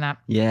you for doing that.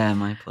 Yeah,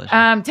 my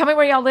pleasure. Tell me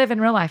where y'all live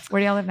in real life. Where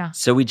do y'all live now?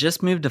 So we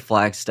just moved to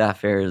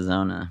Flagstaff,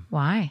 Arizona.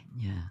 Why?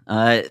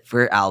 Yeah.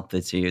 For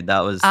altitude. That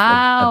was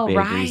a big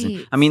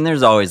reason. I mean,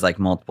 there's always like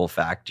multiple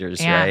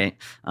factors, right?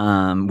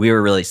 We were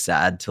really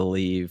sad to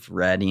leave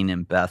Redding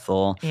and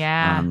Bethel.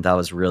 Yeah. That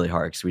was really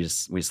hard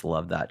because we just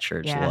love that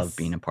church. Yes. Love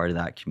being a part of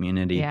that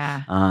community.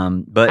 Yeah.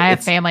 But I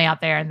have family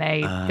out there, and they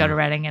go to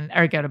Redding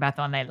or go to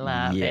Bethel, and they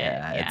love it.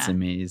 Yeah, it's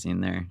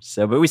amazing there.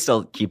 So, but we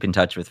still keep in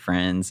touch with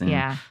friends,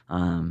 and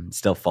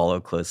still follow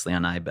closely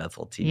on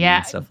iBethel TV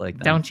and stuff like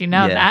that. Don't you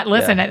know that?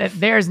 Listen,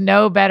 there's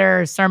no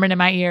better sermon in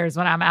my ears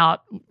when I'm out.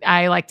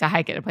 I like to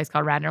hike at a place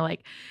called Radnor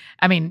Lake.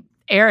 I mean,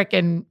 Eric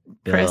and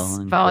Chris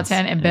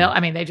Volatin and Bill, I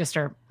mean, they just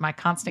are my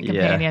constant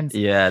companions.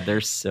 Yeah, they're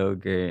so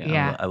great.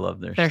 Yeah. I love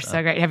their They're stuff.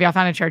 so great. Have y'all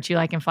found a church you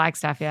like in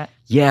Flagstaff yet?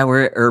 Yeah,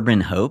 we're at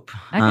Urban Hope,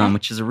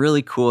 which is a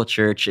really cool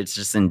church. It's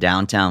just in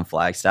downtown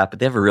Flagstaff, but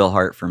they have a real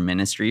heart for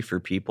ministry for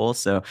people.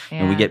 So you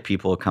know, we get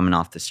people coming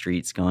off the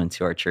streets going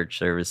to our church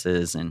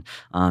services, and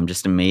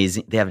just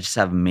amazing. They have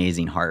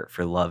amazing heart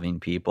for loving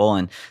people,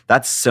 and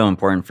that's so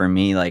important for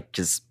me. Like,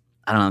 because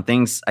I don't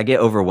know, I get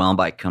overwhelmed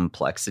by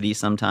complexity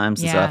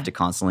sometimes. And so I have to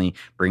constantly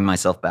bring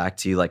myself back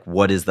to like,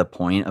 what is the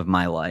point of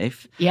my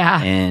life?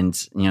 Yeah. And,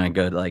 you know, I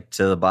go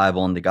to the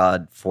Bible and to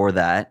God for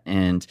that.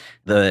 And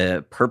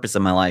the purpose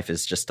of my life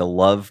is just to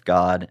love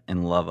God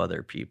and love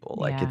other people.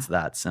 Like it's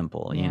that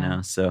simple, you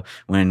know? So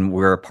when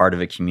we're a part of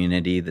a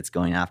community that's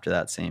going after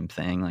that same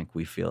thing, like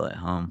we feel at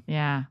home.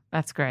 Yeah,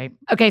 that's great.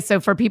 Okay.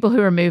 So for people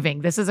who are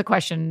moving, this is a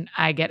question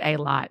I get a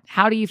lot.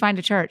 How do you find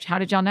a church? How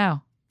did y'all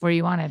know where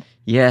you wanted?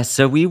 Yeah,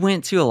 so we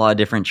went to a lot of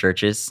different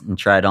churches and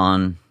tried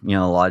on, you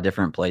know, a lot of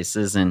different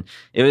places, and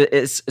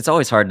it's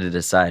always hard to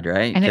decide,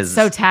 right? And it's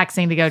so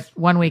taxing to go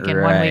one weekend,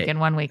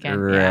 one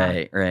weekend.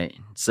 Right.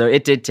 So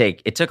it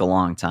took a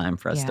long time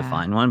for us to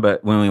find one,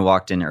 but when we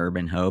walked into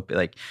Urban Hope,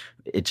 like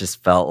it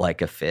just felt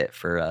like a fit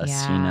for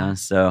us, you know?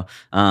 So,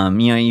 you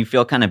know, you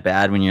feel kind of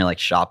bad when you're like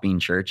shopping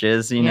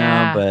churches, you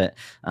know, but,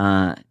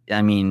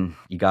 I mean,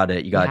 you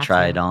gotta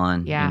try it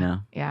on, you know?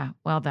 Yeah.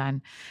 Well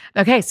done.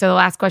 Okay. So the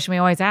last question we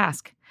always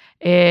ask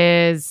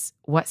is,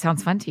 what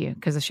sounds fun to you?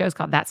 Because the show's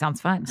called That Sounds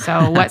Fun.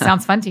 So what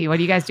sounds fun to you? What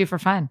do you guys do for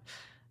fun?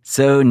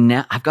 So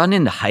now I've gotten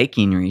into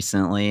hiking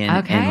recently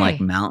and like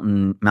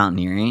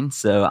mountaineering.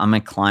 So I'm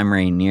a climb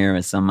Rainier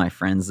with some of my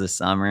friends this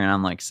summer, and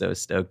I'm like so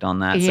stoked on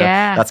that. So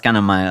that's kind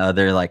of my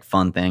other like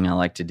fun thing I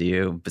like to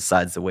do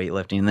besides the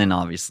weightlifting. And then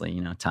obviously,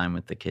 you know, time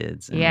with the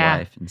kids and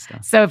wife and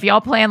stuff. So if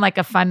y'all plan like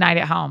a fun night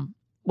at home,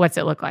 what's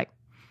it look like?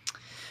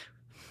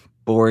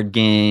 Board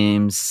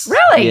games.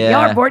 Really? Y'all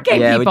are board game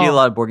people? Yeah, we do a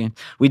lot of board games.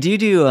 We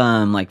do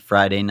like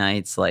Friday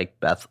nights, like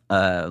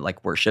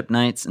like worship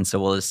nights, and so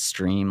we'll just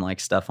stream like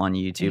stuff on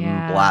YouTube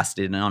and blast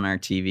it on our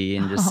TV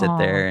and just sit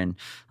there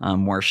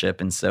and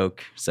worship and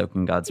soak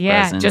in God's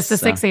presence. Yeah, just the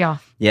six of y'all.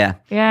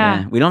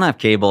 Yeah. We don't have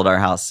cable at our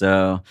house,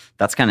 so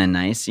that's kind of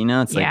nice, you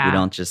know? It's like we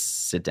don't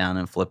just sit down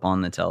and flip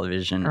on the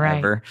television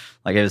ever.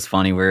 Like it was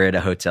funny, we were at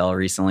a hotel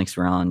recently because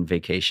we're on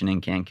vacation in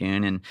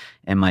Cancun,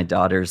 and my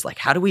daughter's like,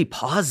 how do we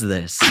pause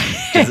this?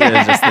 Because it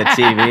was just the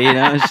TV, you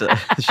know?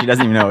 She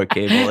doesn't even know what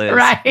cable is.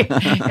 Right.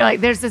 You're like,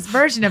 there's this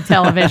version of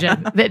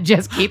television that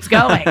just keeps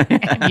going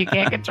and you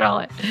can't control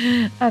it.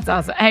 That's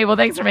awesome. Hey, well,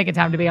 thanks for making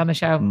time to be on the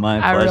show. My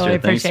pleasure. I really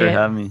appreciate Thanks for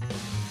having me.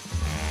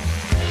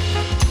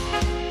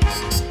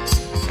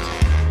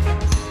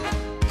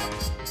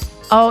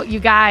 Oh,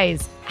 you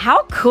guys,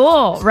 how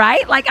cool,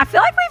 right? Like, I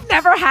feel like we've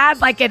never had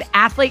like an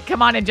athlete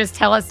come on and just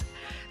tell us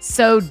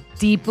so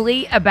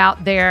deeply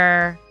about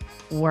their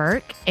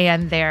work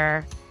and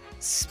their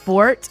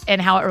sport and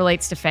how it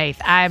relates to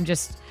faith. I'm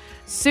just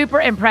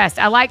super impressed.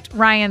 I liked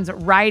Ryan's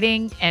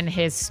writing and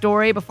his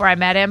story before I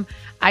met him.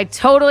 I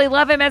totally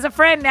love him as a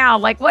friend now.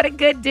 Like, what a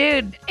good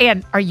dude.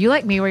 And are you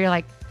like me where you're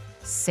like,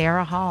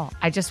 Sarah Hall,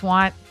 I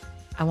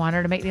want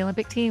her to make the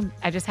Olympic team.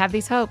 I just have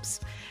these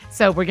hopes.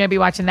 So we're going to be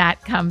watching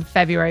that come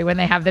February when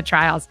they have the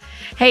trials.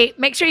 Hey,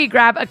 make sure you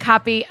grab a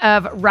copy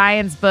of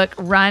Ryan's book,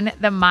 Run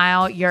the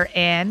Mile You're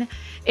In.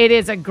 It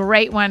is a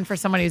great one for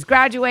someone who's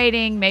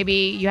graduating. Maybe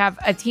you have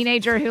a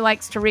teenager who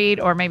likes to read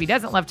or maybe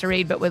doesn't love to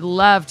read but would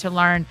love to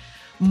learn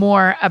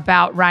more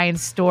about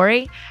Ryan's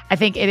story. I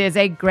think it is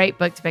a great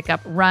book to pick up,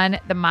 Run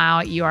the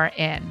Mile You Are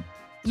In.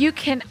 You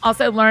can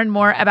also learn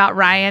more about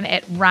Ryan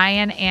at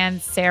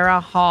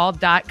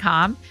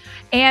ryanandsarahhall.com.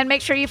 And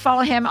make sure you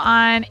follow him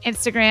on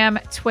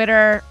Instagram,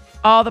 Twitter,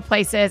 all the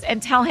places,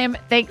 and tell him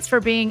thanks for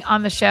being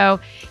on the show.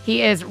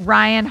 He is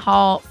Ryan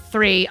Hall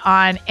 3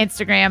 on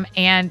Instagram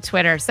and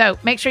Twitter. So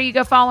make sure you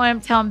go follow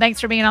him. Tell him thanks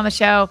for being on the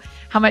show,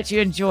 how much you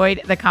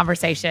enjoyed the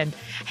conversation.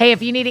 Hey,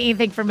 if you need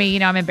anything from me, you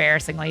know I'm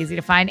embarrassingly easy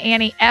to find.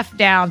 Annie F.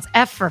 Downs,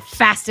 F for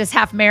fastest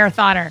half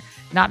marathoner.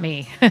 Not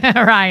me,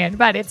 Ryan,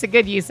 but it's a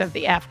good use of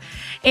the F.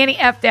 Annie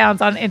F.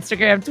 Downs on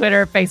Instagram,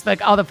 Twitter,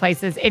 Facebook, all the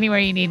places. Anywhere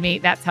you need me,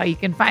 that's how you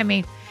can find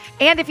me.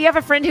 And if you have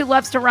a friend who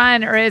loves to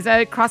run or is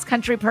a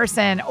cross-country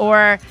person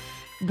or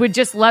would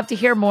just love to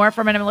hear more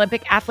from an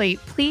Olympic athlete,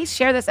 please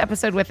share this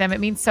episode with them. It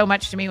means so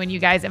much to me when you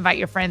guys invite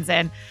your friends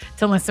in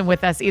to listen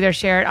with us. Either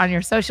share it on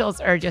your socials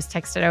or just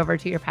text it over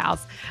to your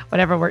pals,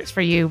 whatever works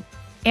for you.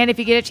 And if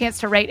you get a chance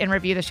to rate and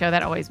review the show,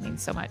 that always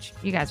means so much.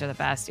 You guys are the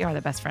best. You are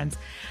the best friends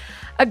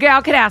a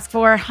gal could ask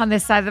for on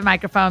this side of the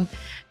microphone.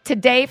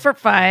 Today for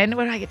fun,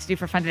 what do I get to do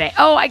for fun today?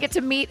 Oh, I get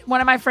to meet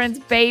one of my friends'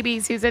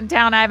 babies who's in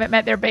town. I haven't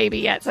met their baby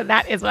yet, so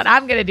that is what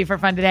I'm going to do for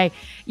fun today.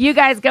 You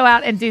guys go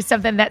out and do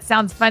something that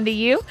sounds fun to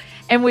you,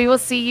 and we will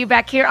see you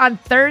back here on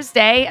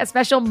Thursday, a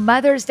special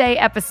Mother's Day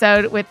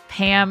episode with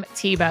Pam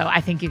Tebow. I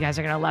think you guys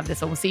are going to love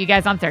this one. We'll see you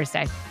guys on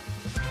Thursday.